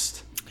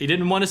pissed. He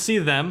didn't want to see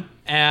them,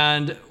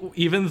 and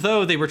even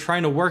though they were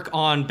trying to work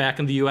on Back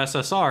in the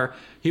USSR,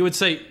 he would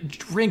say,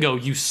 Ringo,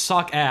 you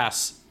suck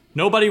ass.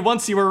 Nobody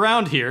wants you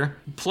around here.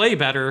 Play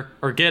better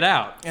or get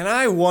out. And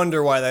I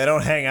wonder why they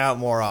don't hang out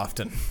more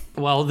often.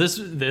 Well,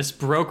 this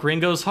broke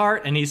Ringo's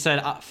heart, and he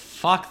said,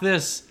 fuck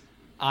this,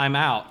 I'm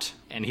out.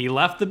 And he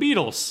left the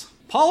Beatles.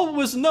 Paul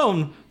was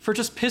known for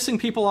just pissing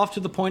people off to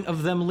the point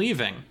of them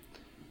leaving.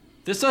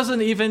 This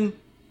doesn't even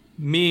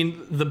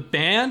mean the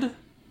band.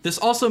 This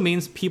also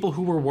means people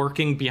who were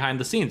working behind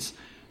the scenes.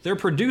 Their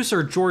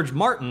producer, George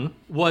Martin,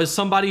 was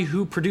somebody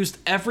who produced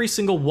every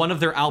single one of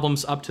their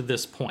albums up to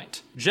this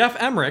point. Jeff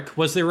Emmerich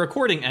was their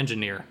recording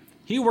engineer.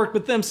 He worked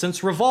with them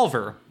since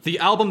Revolver, the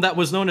album that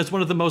was known as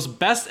one of the most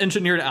best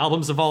engineered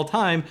albums of all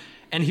time,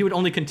 and he would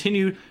only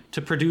continue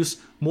to produce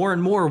more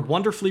and more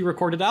wonderfully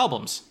recorded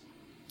albums.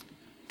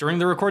 During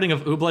the recording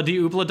of Oobla Dee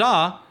Oobla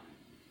Da,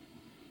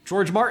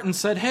 George Martin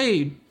said,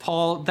 "Hey,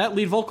 Paul, that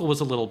lead vocal was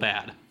a little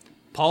bad."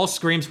 Paul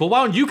screams, "Well,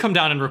 why don't you come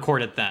down and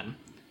record it then?"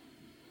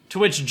 To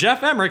which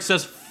Jeff Emmerich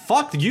says,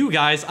 "Fuck you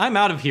guys, I'm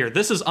out of here.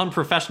 This is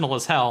unprofessional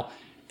as hell."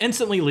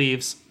 Instantly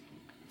leaves.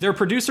 Their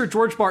producer,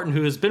 George Martin,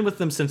 who has been with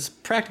them since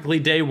practically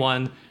day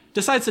one,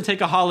 decides to take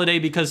a holiday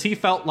because he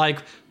felt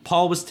like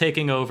Paul was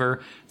taking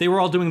over. They were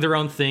all doing their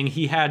own thing.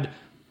 He had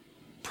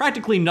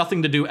practically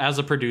nothing to do as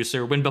a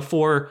producer, when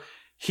before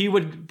he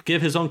would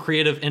give his own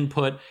creative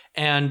input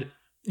and,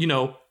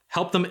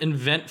 help them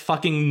invent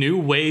fucking new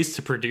ways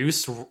to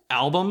produce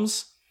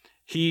albums.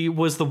 He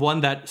was the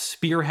one that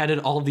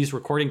spearheaded all of these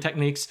recording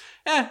techniques.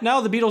 Now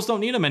the Beatles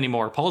don't need him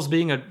anymore. Paul's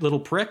being a little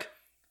prick.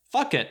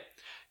 Fuck it.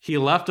 He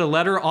left a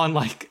letter on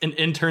an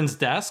intern's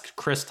desk,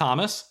 Chris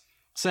Thomas,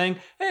 saying,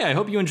 "Hey, I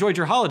hope you enjoyed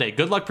your holiday.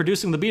 Good luck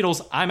producing the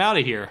Beatles. I'm out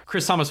of here."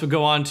 Chris Thomas would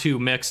go on to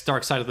mix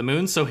Dark Side of the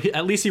Moon, so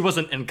at least he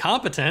wasn't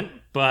incompetent,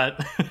 but...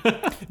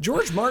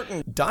 George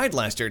Martin died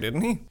last year,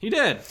 didn't he? He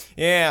did.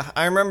 Yeah,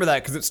 I remember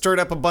that because it stirred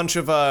up a bunch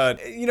of,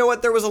 you know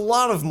what, there was a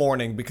lot of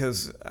mourning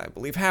because I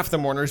believe half the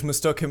mourners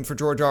mistook him for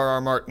George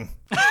R.R. Martin.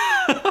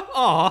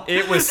 Aw.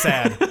 It was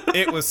sad.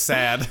 It was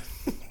sad.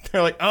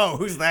 They're like, oh,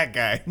 who's that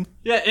guy?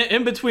 Yeah,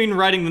 in between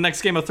writing the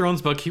next Game of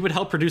Thrones book, he would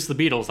help produce the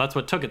Beatles. That's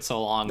what took it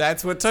so long.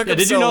 That's what took it so long.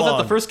 Did you know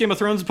that the first Game of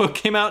Thrones book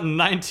came out in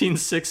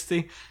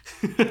 1960?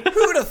 Who'd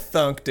have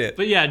thunked it?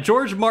 But yeah,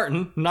 George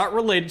Martin, not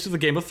related to the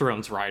Game of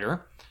Thrones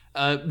writer,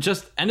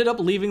 just ended up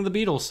leaving the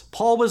Beatles.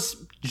 Paul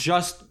was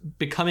just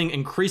becoming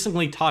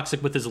increasingly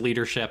toxic with his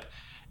leadership.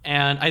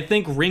 And I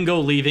think Ringo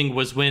leaving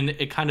was when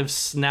it kind of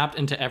snapped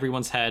into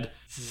everyone's head.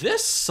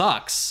 This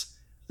sucks.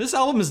 This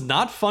album is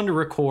not fun to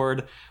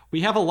record.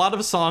 We have a lot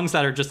of songs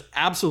that are just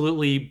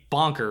absolutely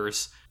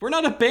bonkers. We're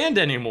not a band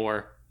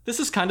anymore.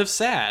 This is kind of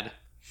sad.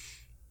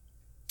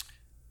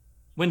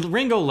 When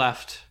Ringo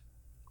left,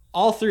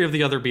 all three of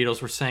the other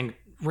Beatles were saying,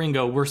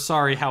 "Ringo, we're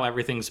sorry how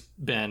everything's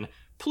been.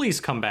 Please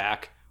come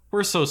back.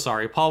 We're so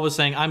sorry." Paul was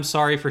saying, "I'm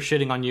sorry for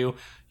shitting on you.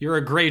 You're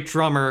a great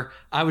drummer.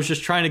 I was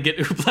just trying to get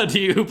Oobla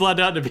Dee Oobla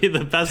Da to be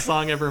the best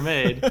song ever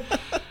made."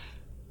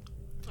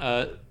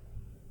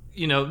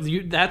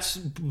 That's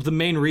the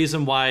main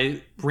reason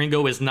why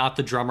Ringo is not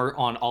the drummer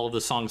on all of the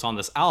songs on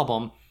this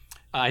album.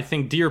 I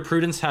think Dear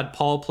Prudence had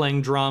Paul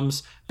playing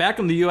drums. Back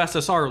in the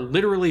USSR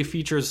literally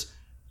features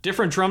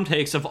different drum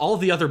takes of all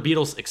of the other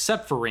Beatles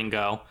except for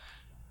Ringo.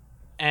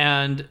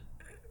 And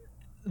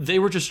they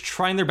were just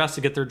trying their best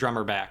to get their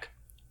drummer back.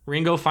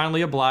 Ringo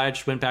finally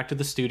obliged, went back to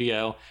the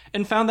studio,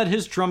 and found that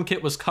his drum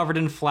kit was covered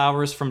in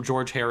flowers from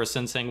George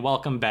Harrison saying,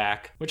 "Welcome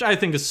back," which I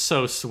think is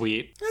so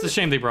sweet. It's a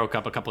shame they broke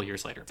up a couple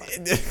years later.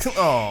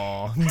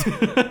 Aww.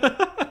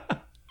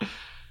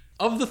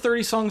 Of the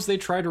 30 songs they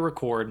tried to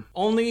record,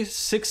 only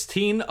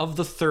 16 of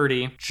the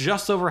 30,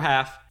 just over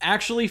half,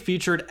 actually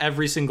featured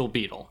every single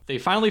Beatle. They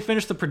finally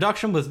finished the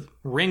production with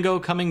Ringo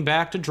coming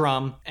back to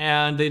drum,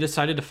 and they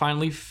decided to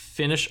finally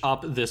finish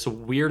up this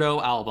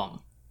weirdo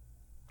album.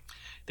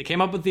 They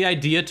came up with the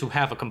idea to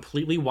have a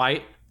completely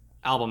white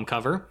album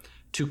cover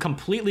to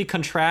completely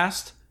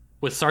contrast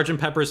with Sgt.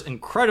 Pepper's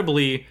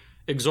incredibly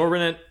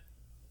exorbitant,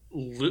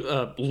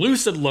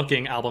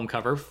 lucid-looking album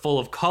cover, full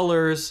of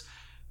colors,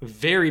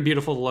 very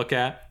beautiful to look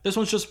at. This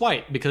one's just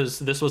white because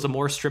this was a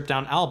more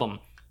stripped-down album.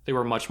 They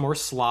were much more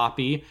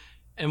sloppy,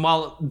 and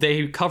while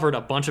they covered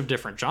a bunch of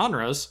different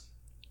genres,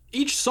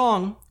 each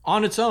song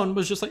on its own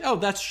was just like, oh,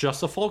 that's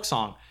just a folk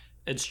song.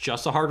 It's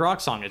just a hard rock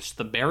song. It's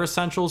the bare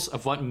essentials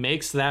of what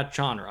makes that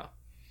genre.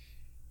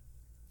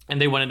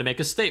 And they wanted to make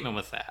a statement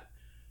with that.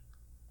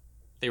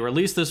 They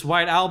released this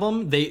white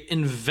album. They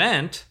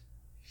invent...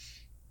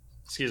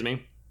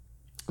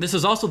 This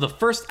is also the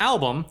first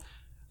album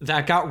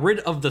that got rid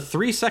of the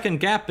 3-second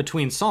gap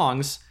between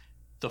songs.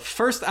 The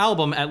first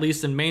album, at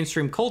least in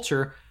mainstream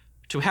culture,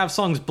 to have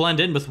songs blend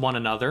in with one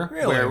another.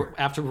 Really? Where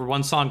after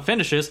one song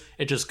finishes,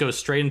 it just goes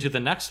straight into the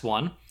next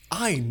one.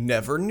 I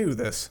never knew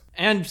this.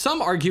 And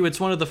some argue it's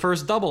one of the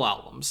first double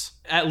albums,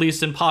 at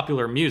least in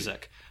popular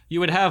music. You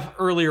would have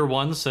earlier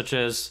ones, such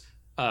as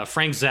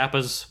Frank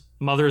Zappa's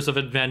Mothers of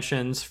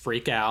Inventions,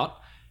 Freak Out.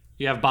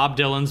 You have Bob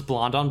Dylan's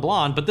Blonde on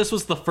Blonde, but this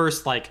was the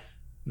first,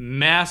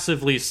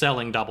 massively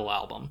selling double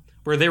album,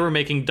 where they were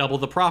making double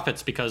the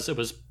profits because it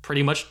was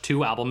pretty much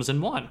 2 albums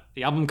in one.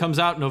 The album comes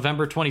out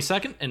November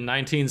 22nd in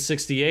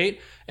 1968,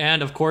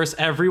 and of course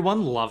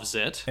everyone loves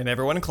it. And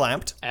everyone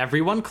clapped.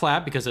 Everyone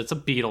clapped because it's a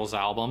Beatles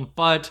album,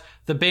 but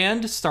the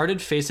band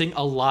started facing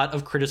a lot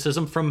of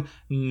criticism from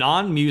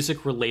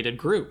non-music related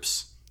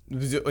groups.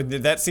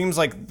 That seems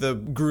like the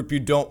group you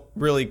don't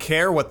really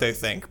care what they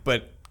think,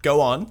 but go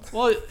on.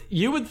 Well,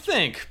 you would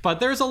think, but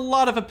there's a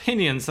lot of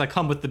opinions that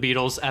come with the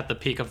Beatles at the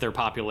peak of their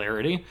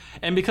popularity.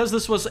 And because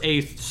this was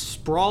a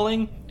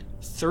sprawling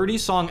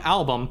 30-song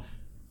album,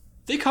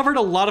 they covered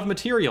a lot of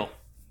material.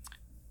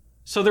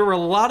 So there were a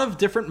lot of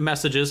different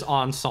messages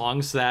on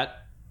songs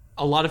that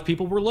a lot of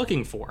people were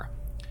looking for.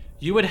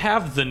 You would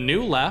have the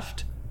New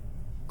Left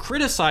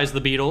criticize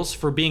the Beatles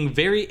for being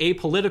very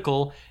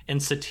apolitical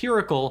and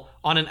satirical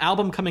on an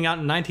album coming out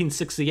in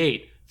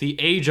 1968, the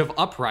age of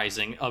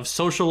uprising, of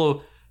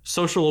social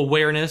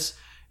awareness,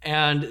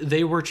 and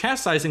they were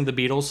chastising the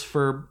Beatles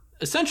for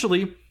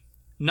essentially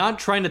not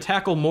trying to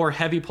tackle more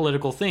heavy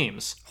political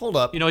themes. Hold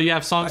up. You know, you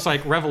have songs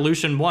like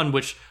Revolution 1,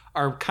 which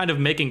are kind of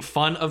making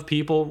fun of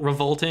people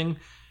revolting,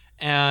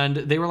 and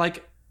they were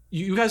like,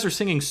 you guys are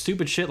singing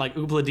stupid shit like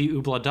oobla dee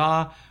oobla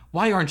da.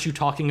 Why aren't you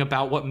talking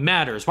about what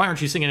matters? Why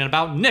aren't you singing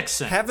about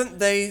Nixon? Haven't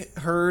they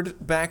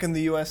heard back in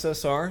the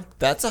USSR?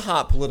 That's a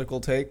hot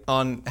political take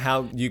on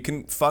how you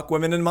can fuck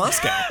women in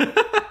Moscow.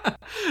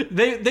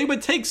 They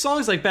would take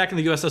songs like Back in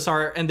the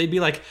USSR and they'd be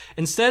like,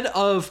 instead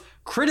of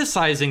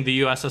criticizing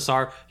the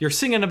USSR, you're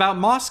singing about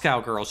Moscow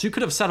girls. You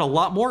could have said a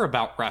lot more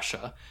about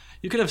Russia.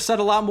 You could have said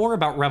a lot more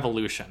about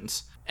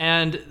revolutions.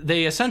 And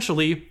they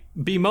essentially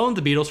bemoaned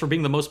the Beatles for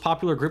being the most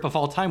popular group of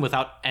all time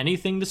without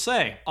anything to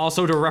say.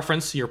 Also, to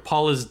reference your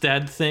Paul is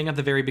dead thing at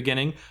the very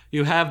beginning,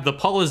 you have the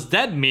Paul is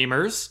dead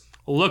memers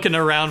looking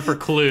around for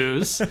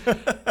clues.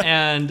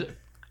 And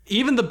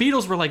even the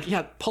Beatles were like,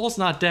 yeah, Paul's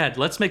not dead.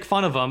 Let's make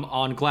fun of him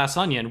on Glass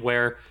Onion,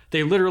 where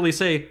they literally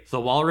say, the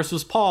walrus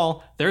was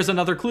Paul. There's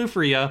another clue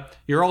for you.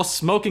 You're all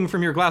smoking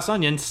from your Glass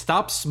Onion.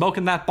 Stop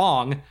smoking that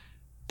bong.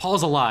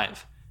 Paul's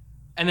alive.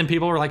 And then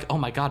people were like, oh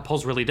my God,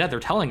 Paul's really dead. They're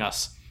telling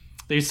us.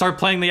 They start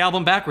playing the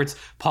album backwards.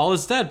 Paul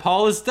is dead.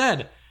 Paul is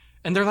dead.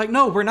 And they're like,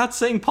 no, we're not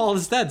saying Paul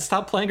is dead.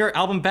 Stop playing our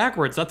album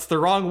backwards. That's the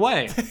wrong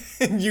way.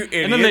 You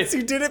idiots.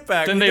 You did it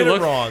back. Then you did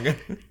it wrong.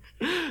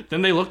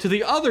 Then they look to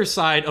the other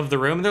side of the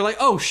room and they're like,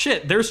 oh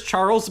shit, there's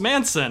Charles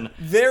Manson.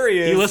 There he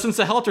is. He listens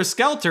to Helter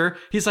Skelter.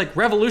 He's like,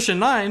 Revolution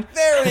 9.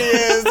 There he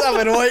is.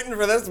 I've been waiting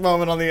for this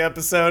moment on the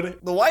episode.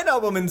 The White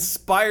Album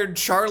inspired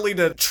Charlie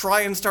to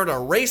try and start a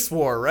race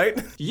war, right?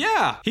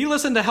 Yeah. He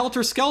listened to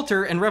Helter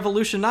Skelter and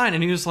Revolution 9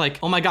 and he was like,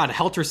 oh my God,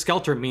 Helter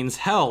Skelter means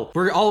hell.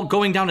 We're all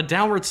going down a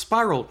downward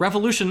spiral.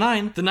 Revolution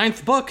 9, the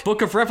 9th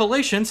book of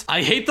Revelations.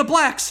 I hate the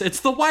blacks. It's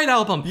the White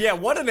Album. Yeah,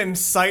 what an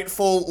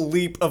insightful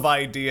leap of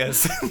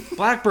ideas.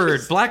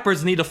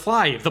 Blackbirds need to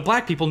fly. The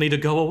black people need to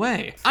go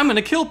away. I'm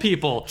gonna kill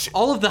people.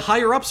 All of the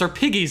higher ups are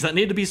piggies that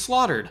need to be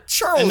slaughtered.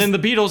 And then the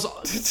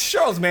Beatles...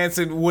 Charles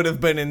Manson would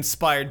have been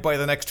inspired by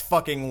the next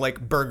fucking,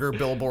 burger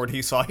billboard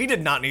he saw. He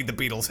did not need the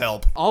Beatles'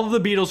 help. All of the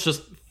Beatles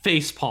just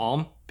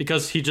facepalm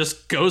because he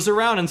just goes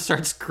around and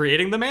starts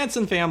creating the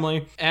Manson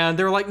family. And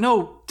they're like,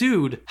 no,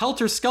 dude,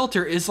 Helter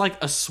Skelter is like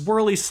a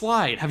swirly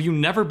slide. Have you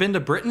never been to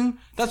Britain?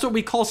 That's what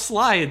we call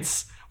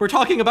slides. We're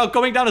talking about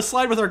going down a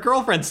slide with our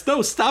girlfriends.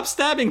 No, stop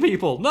stabbing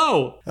people.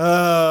 No.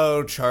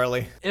 Oh,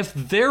 Charlie. If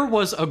there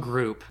was a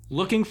group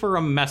looking for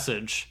a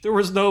message, there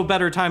was no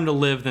better time to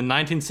live than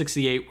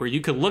 1968 where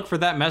you could look for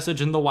that message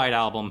in the White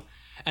Album.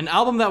 An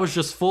album that was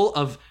just full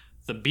of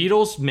the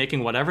Beatles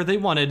making whatever they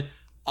wanted,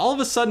 all of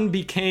a sudden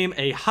became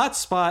a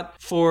hotspot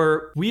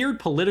for weird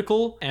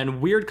political and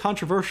weird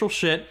controversial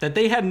shit that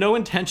they had no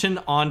intention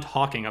on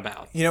talking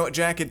about. You know what,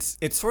 Jack? It's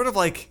sort of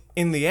like,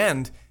 in the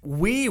end,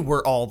 we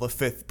were all the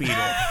fifth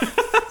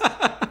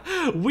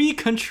Beatle. We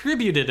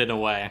contributed in a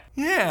way.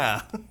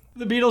 Yeah.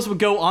 The Beatles would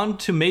go on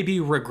to maybe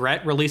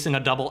regret releasing a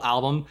double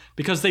album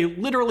because they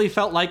literally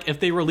felt like if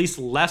they released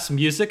less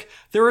music,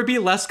 there would be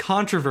less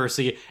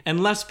controversy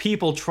and less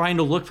people trying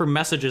to look for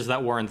messages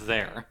that weren't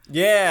there.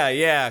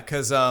 Yeah,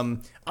 because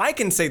I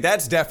can say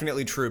that's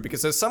definitely true,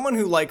 because as someone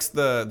who likes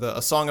the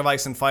A Song of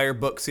Ice and Fire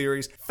book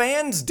series,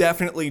 fans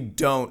definitely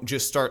don't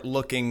just start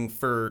looking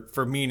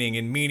for meaning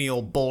in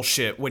menial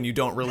bullshit when you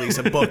don't release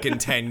a book in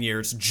 10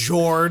 years,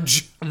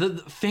 George. The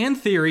fan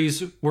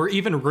theories were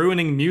even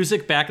ruining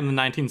music back in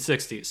the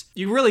 1960s.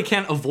 You really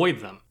can't avoid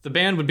them. The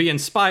band would be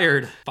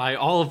inspired by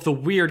all of the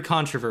weird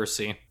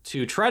controversy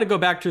to try to go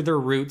back to their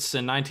roots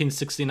in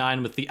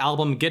 1969 with the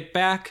album Get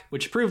Back,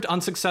 which proved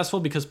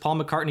unsuccessful because Paul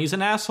McCartney's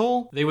an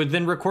asshole. They would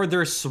then record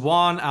their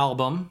swan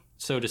album,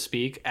 so to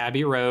speak,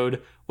 Abbey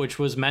Road, which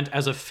was meant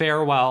as a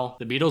farewell.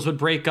 The Beatles would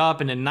break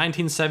up, and in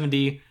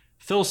 1970,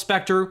 Phil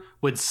Spector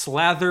would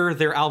slather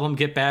their album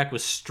Get Back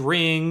with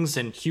strings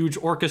and huge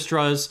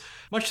orchestras,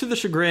 much to the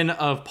chagrin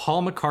of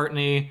Paul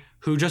McCartney,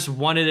 who just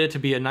wanted it to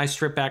be a nice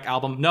stripped back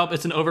album. Nope,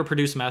 it's an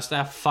overproduced mess.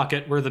 Fuck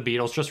it, we're the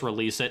Beatles, just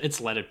release it.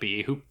 It's Let It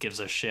Be, who gives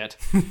a shit?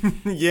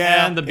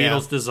 Yeah. And the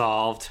Beatles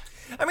dissolved.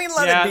 I mean,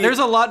 let it be. There's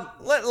a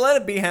lot.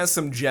 Let It Be has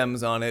some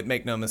gems on it,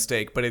 make no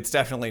mistake, but it's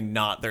definitely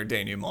not their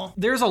denouement.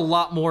 There's a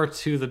lot more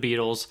to the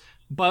Beatles,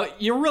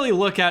 but you really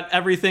look at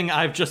everything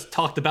I've just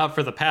talked about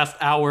for the past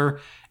hour,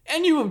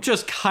 and you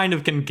just kind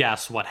of can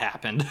guess what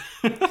happened.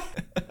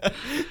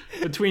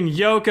 Between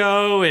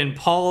Yoko and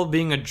Paul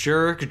being a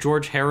jerk,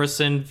 George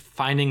Harrison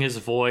finding his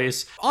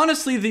voice.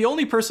 Honestly, the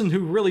only person who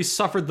really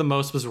suffered the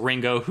most was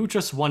Ringo, who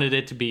just wanted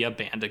it to be a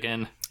band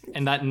again.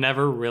 And that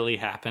never really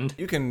happened.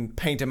 You can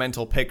paint a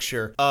mental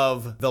picture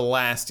of the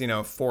last,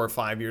 4 or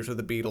 5 years of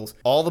the Beatles.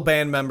 All the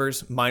band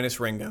members, minus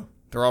Ringo.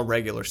 They're all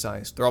regular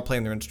sized. They're all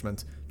playing their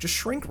instruments. Just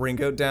shrink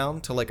Ringo down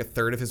to like a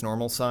third of his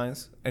normal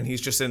size. And he's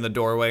just in the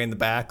doorway in the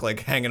back, like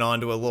hanging on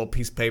to a little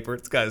piece of paper.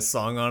 It's got his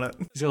song on it.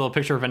 He's got a little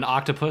picture of an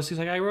octopus. He's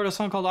like, I wrote a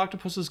song called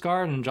Octopus's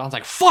Garden. And John's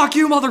like, fuck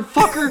you,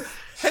 motherfucker.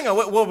 Hang on,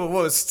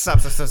 whoa, stop.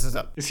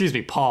 Excuse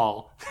me,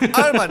 Paul. I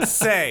was about to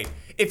say,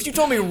 if you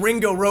told me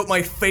Ringo wrote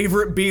my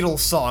favorite Beatles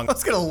song, I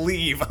was gonna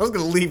leave. I was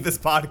gonna leave this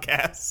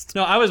podcast.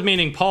 No, I was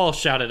meaning Paul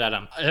shouted at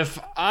him. If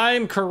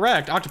I'm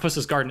correct,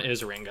 Octopus's Garden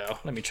is Ringo.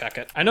 Let me check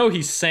it. I know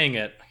he sang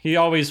it. He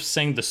always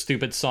sang the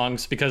stupid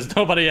songs because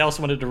nobody else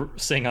wanted to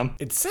sing them.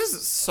 It says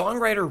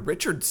songwriter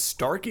Richard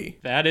Starkey.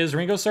 That is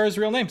Ringo Starr's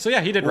real name. So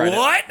yeah, he did write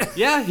What? it.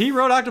 Yeah, he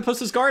wrote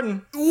Octopus's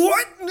Garden.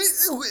 What?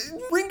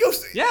 Ringo?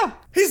 Yeah.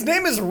 His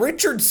name is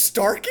Richard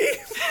Starkey?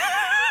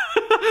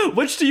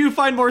 Which do you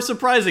find more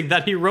surprising,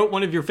 that he wrote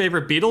one of your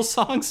favorite Beatles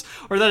songs,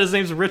 or that his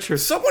name's Richard?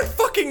 Someone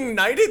fucking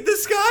knighted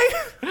this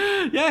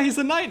guy? Yeah, he's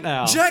a knight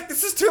now. Jack,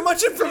 this is too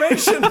much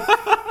information.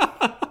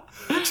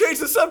 Change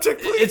the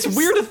subject, please. It's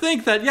weird to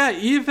think that,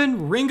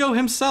 even Ringo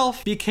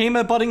himself became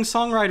a budding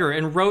songwriter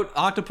and wrote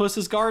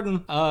Octopus's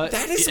Garden.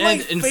 That is my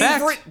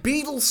favorite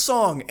Beatles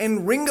song,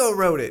 and Ringo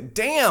wrote it.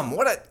 Damn,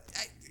 what a...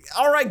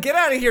 All right, get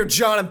out of here,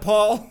 John and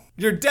Paul.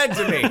 You're dead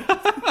to me.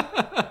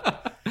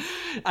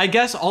 I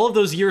guess all of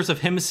those years of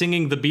him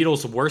singing the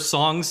Beatles' worst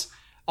songs,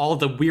 all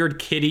the weird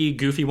kiddie,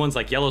 goofy ones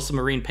like Yellow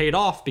Submarine paid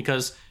off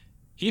because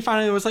he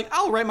finally was like,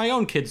 I'll write my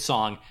own kid's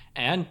song.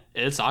 And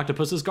it's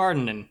Octopus's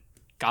Garden, and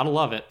gotta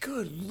love it.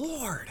 Good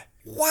Lord.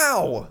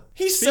 Wow.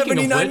 He's Speaking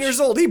 79 years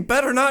old. He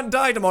better not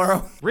die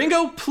tomorrow.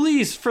 Ringo,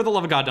 please, for the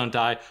love of God, don't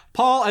die.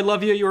 Paul, I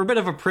love you. You were a bit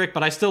of a prick,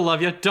 but I still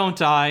love you. Don't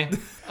die.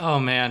 Oh,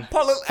 man.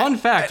 Paul, Fun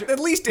fact. At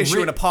least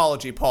issue an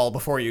apology, Paul,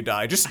 before you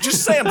die. Just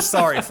say I'm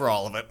sorry for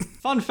all of it.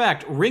 Fun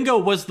fact, Ringo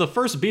was the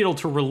first Beatle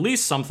to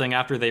release something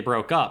after they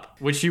broke up,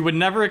 which you would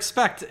never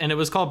expect, and it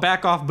was called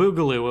Back Off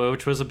Boogaloo,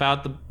 which was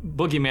about the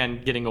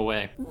boogeyman getting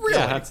away. Really?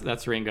 Yeah,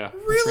 that's Ringo.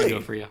 Really? That's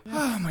Ringo for you.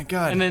 Oh, my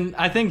God. And then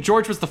I think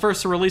George was the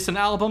first to release an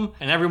album,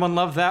 and everyone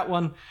loved that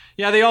one.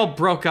 Yeah, they all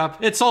broke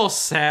up. It's all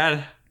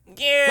sad.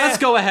 Yeah. Let's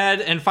go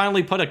ahead and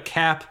finally put a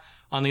cap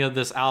on the end of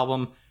this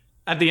album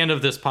at the end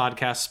of this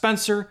podcast.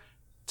 Spencer,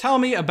 tell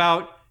me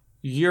about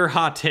your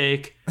hot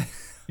take,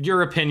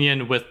 your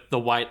opinion with the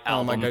White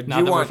Album. Oh my God.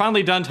 Now that we're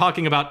finally done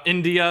talking about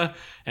India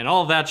and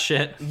all that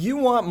shit. You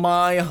want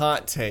my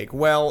hot take?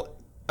 Well,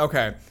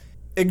 okay.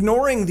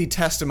 Ignoring the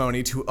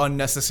testimony to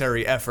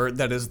unnecessary effort,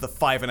 that is the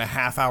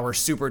 5.5 hour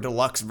super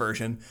deluxe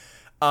version,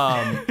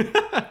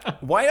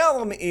 White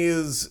Album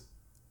is,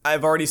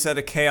 I've already said,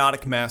 a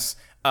chaotic mess.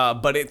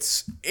 But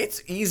it's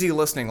easy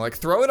listening. Like,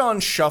 throw it on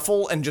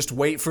shuffle and just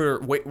wait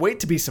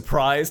to be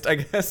surprised, I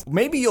guess.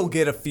 Maybe you'll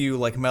get a few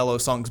like mellow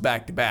songs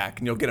back to back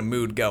and you'll get a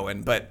mood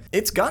going, but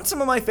it's got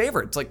some of my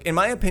favorites. Like, in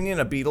my opinion,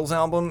 a Beatles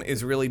album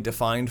is really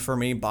defined for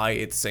me by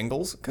its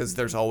singles, because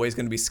there's always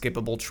going to be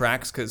skippable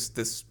tracks because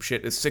this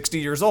shit is 60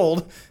 years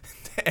old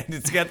and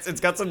it's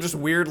got some just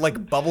weird like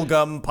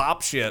bubblegum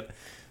pop shit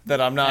that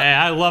I'm not... Hey,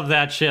 I love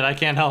that shit. I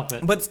can't help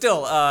it. But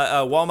still,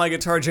 While My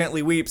Guitar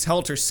Gently Weeps,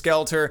 Helter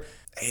Skelter...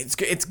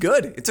 It's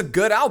good. It's a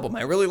good album.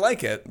 I really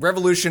like it.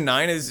 Revolution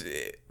 9 is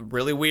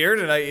really weird,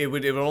 and it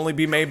would only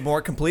be made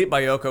more complete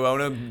by Yoko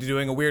Ono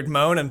doing a weird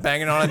moan and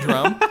banging on a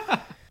drum.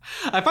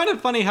 I find it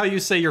funny how you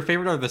say your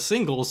favorite are the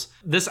singles.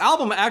 This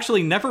album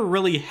actually never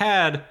really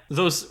had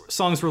those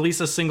songs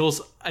released as singles,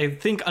 I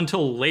think,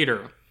 until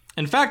later.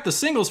 In fact, the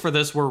singles for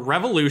this were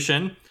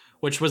Revolution,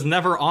 which was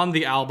never on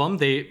the album.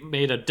 They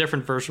made a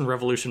different version,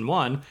 Revolution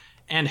 1,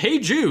 and Hey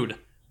Jude,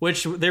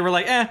 which they were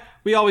like,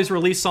 we always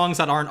release songs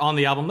that aren't on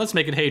the album. Let's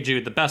make it Hey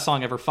Jude, the best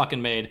song ever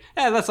fucking made.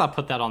 Let's not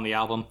put that on the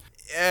album.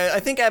 I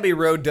think Abbey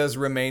Road does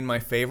remain my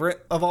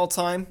favorite of all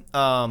time.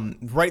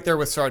 Right there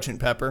with Sgt.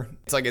 Pepper.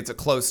 It's like it's a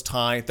close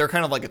tie. They're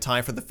kind of like a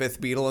tie for the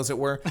fifth Beatle, as it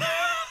were.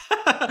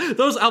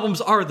 Those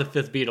albums are the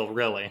fifth Beatle,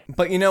 really.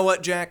 But you know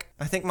what, Jack?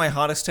 I think my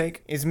hottest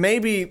take is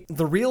maybe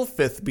the real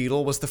fifth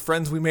Beatle was the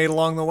friends we made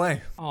along the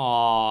way.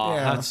 Aw,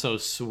 Yeah. That's so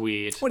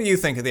sweet. What do you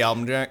think of the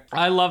album, Jack?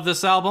 I love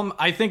this album.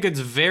 I think it's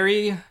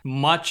very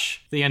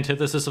much the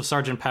antithesis of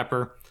Sgt.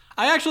 Pepper.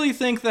 I actually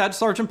think that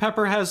Sgt.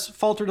 Pepper has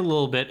faltered a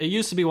little bit. It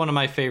used to be one of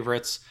my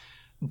favorites.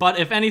 But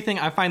if anything,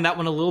 I find that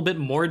one a little bit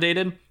more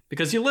dated,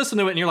 because you listen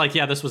to it and you're like,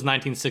 yeah, this was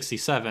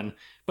 1967.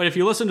 But if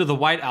you listen to the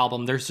White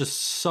Album, there's just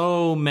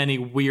so many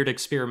weird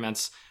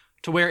experiments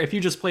to where if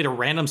you just played a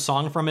random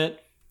song from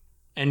it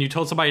and you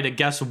told somebody to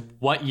guess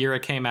what year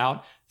it came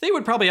out, they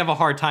would probably have a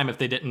hard time if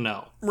they didn't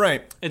know.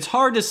 Right. It's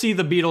hard to see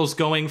the Beatles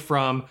going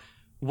from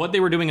what they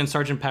were doing in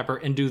Sgt. Pepper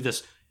and do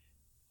this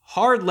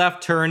hard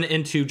left turn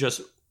into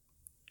just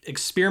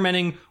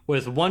experimenting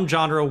with one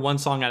genre, one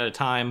song at a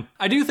time.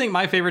 I do think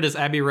my favorite is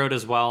Abbey Road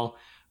as well,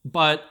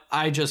 but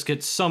I just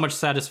get so much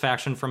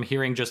satisfaction from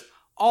hearing just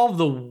all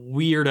the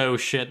weirdo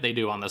shit they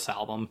do on this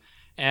album.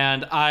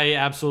 And I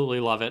absolutely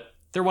love it.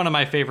 They're one of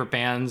my favorite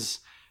bands.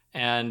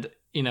 And,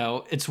 you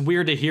know, it's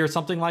weird to hear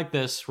something like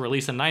this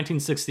released in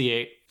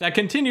 1968 that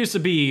continues to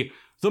be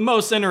the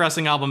most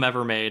interesting album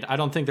ever made. I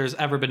don't think there's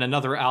ever been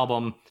another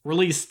album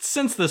released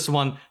since this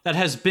one that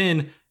has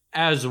been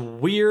as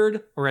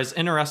weird or as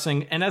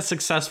interesting and as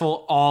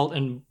successful all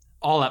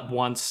at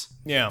once.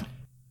 Yeah.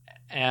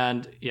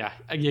 And yeah,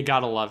 you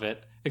gotta love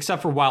it.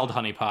 Except for Wild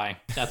Honey Pie.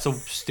 That's a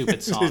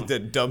stupid song. The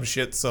dumb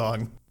shit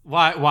song.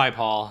 Why,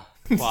 Paul?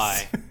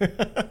 Why?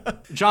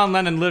 John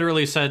Lennon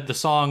literally said the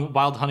song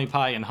Wild Honey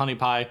Pie and Honey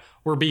Pie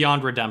were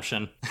beyond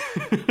redemption.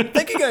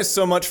 Thank you guys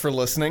so much for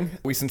listening.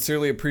 We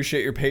sincerely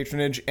appreciate your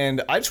patronage,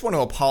 and I just want to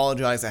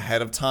apologize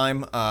ahead of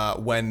time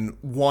when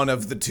one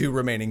of the two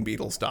remaining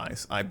Beatles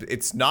dies.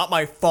 It's not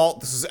my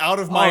fault. This is out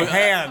of my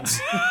hands.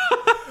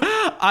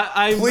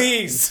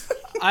 Please.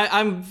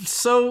 I'm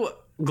so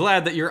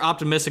glad that you're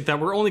optimistic that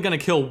we're only going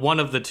to kill one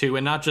of the two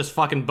and not just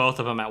fucking both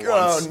of them at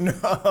once.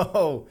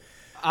 Oh, no.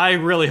 I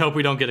really hope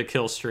we don't get a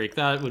kill streak.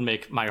 That would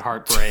make my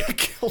heart break. A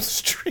kill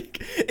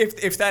streak.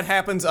 If that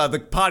happens, the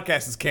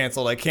podcast is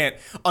canceled. I can't,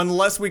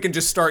 unless we can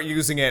just start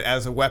using it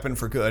as a weapon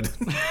for good.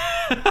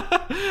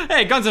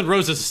 Hey, Guns N'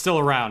 Roses is still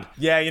around.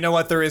 Yeah, you know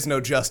what? There is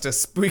no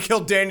justice. We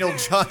killed Daniel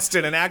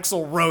Johnston and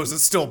Axl Rose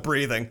is still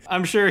breathing.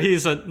 I'm sure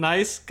he's a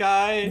nice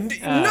guy.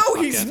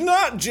 No, he's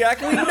not, Jack.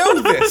 We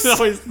know this.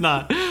 No, he's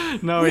not.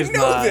 No, he's not. We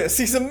know this.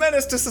 He's a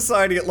menace to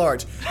society at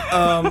large.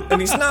 And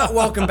he's not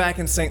welcome back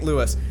in St.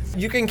 Louis.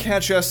 You can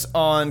catch us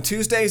on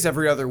Tuesdays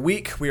every other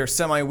week. We are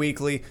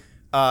semi-weekly.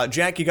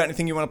 Jack, you got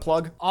anything you want to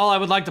plug? All I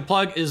would like to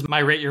plug is my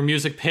Rate Your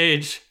Music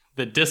page,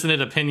 The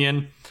Dissonant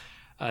Opinion.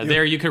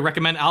 There you can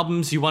recommend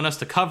albums you want us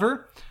to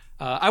cover.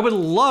 I would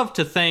love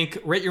to thank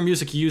Rate Your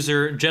Music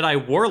user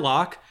Jedi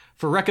Warlock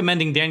for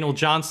recommending Daniel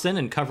Johnston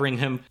and covering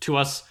him to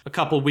us a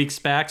couple weeks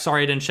back.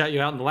 Sorry I didn't shout you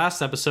out in the last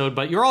episode,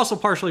 but you're also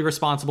partially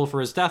responsible for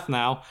his death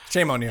now.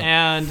 Shame on you.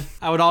 And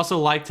I would also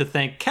like to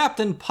thank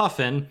Captain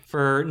Puffin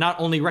for not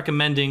only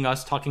recommending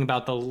us talking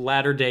about the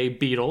latter-day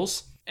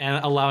Beatles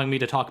and allowing me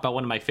to talk about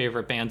one of my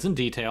favorite bands in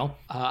detail.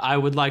 I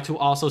would like to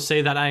also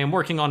say that I am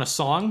working on a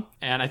song,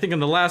 and I think in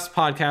the last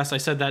podcast I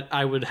said that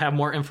I would have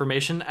more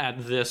information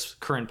at this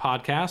current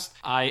podcast.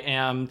 I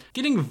am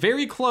getting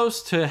very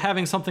close to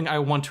having something I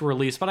want to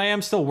release, but I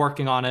am still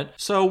working on it.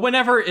 So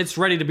whenever it's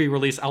ready to be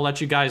released, I'll let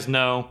you guys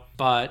know,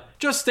 but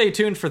just stay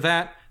tuned for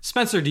that.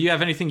 Spencer, do you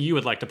have anything you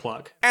would like to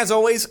plug? As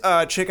always,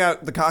 check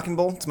out The Cock and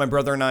Bull. It's my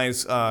brother and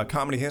I's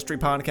comedy history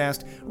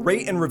podcast.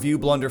 Rate and review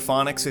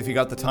Blunderphonics if you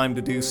got the time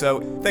to do so.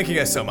 Thank you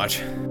guys so much.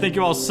 Thank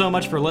you all so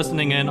much for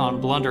listening in on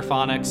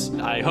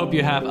Blunderphonics. I hope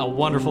you have a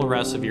wonderful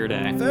rest of your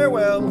day.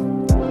 Farewell.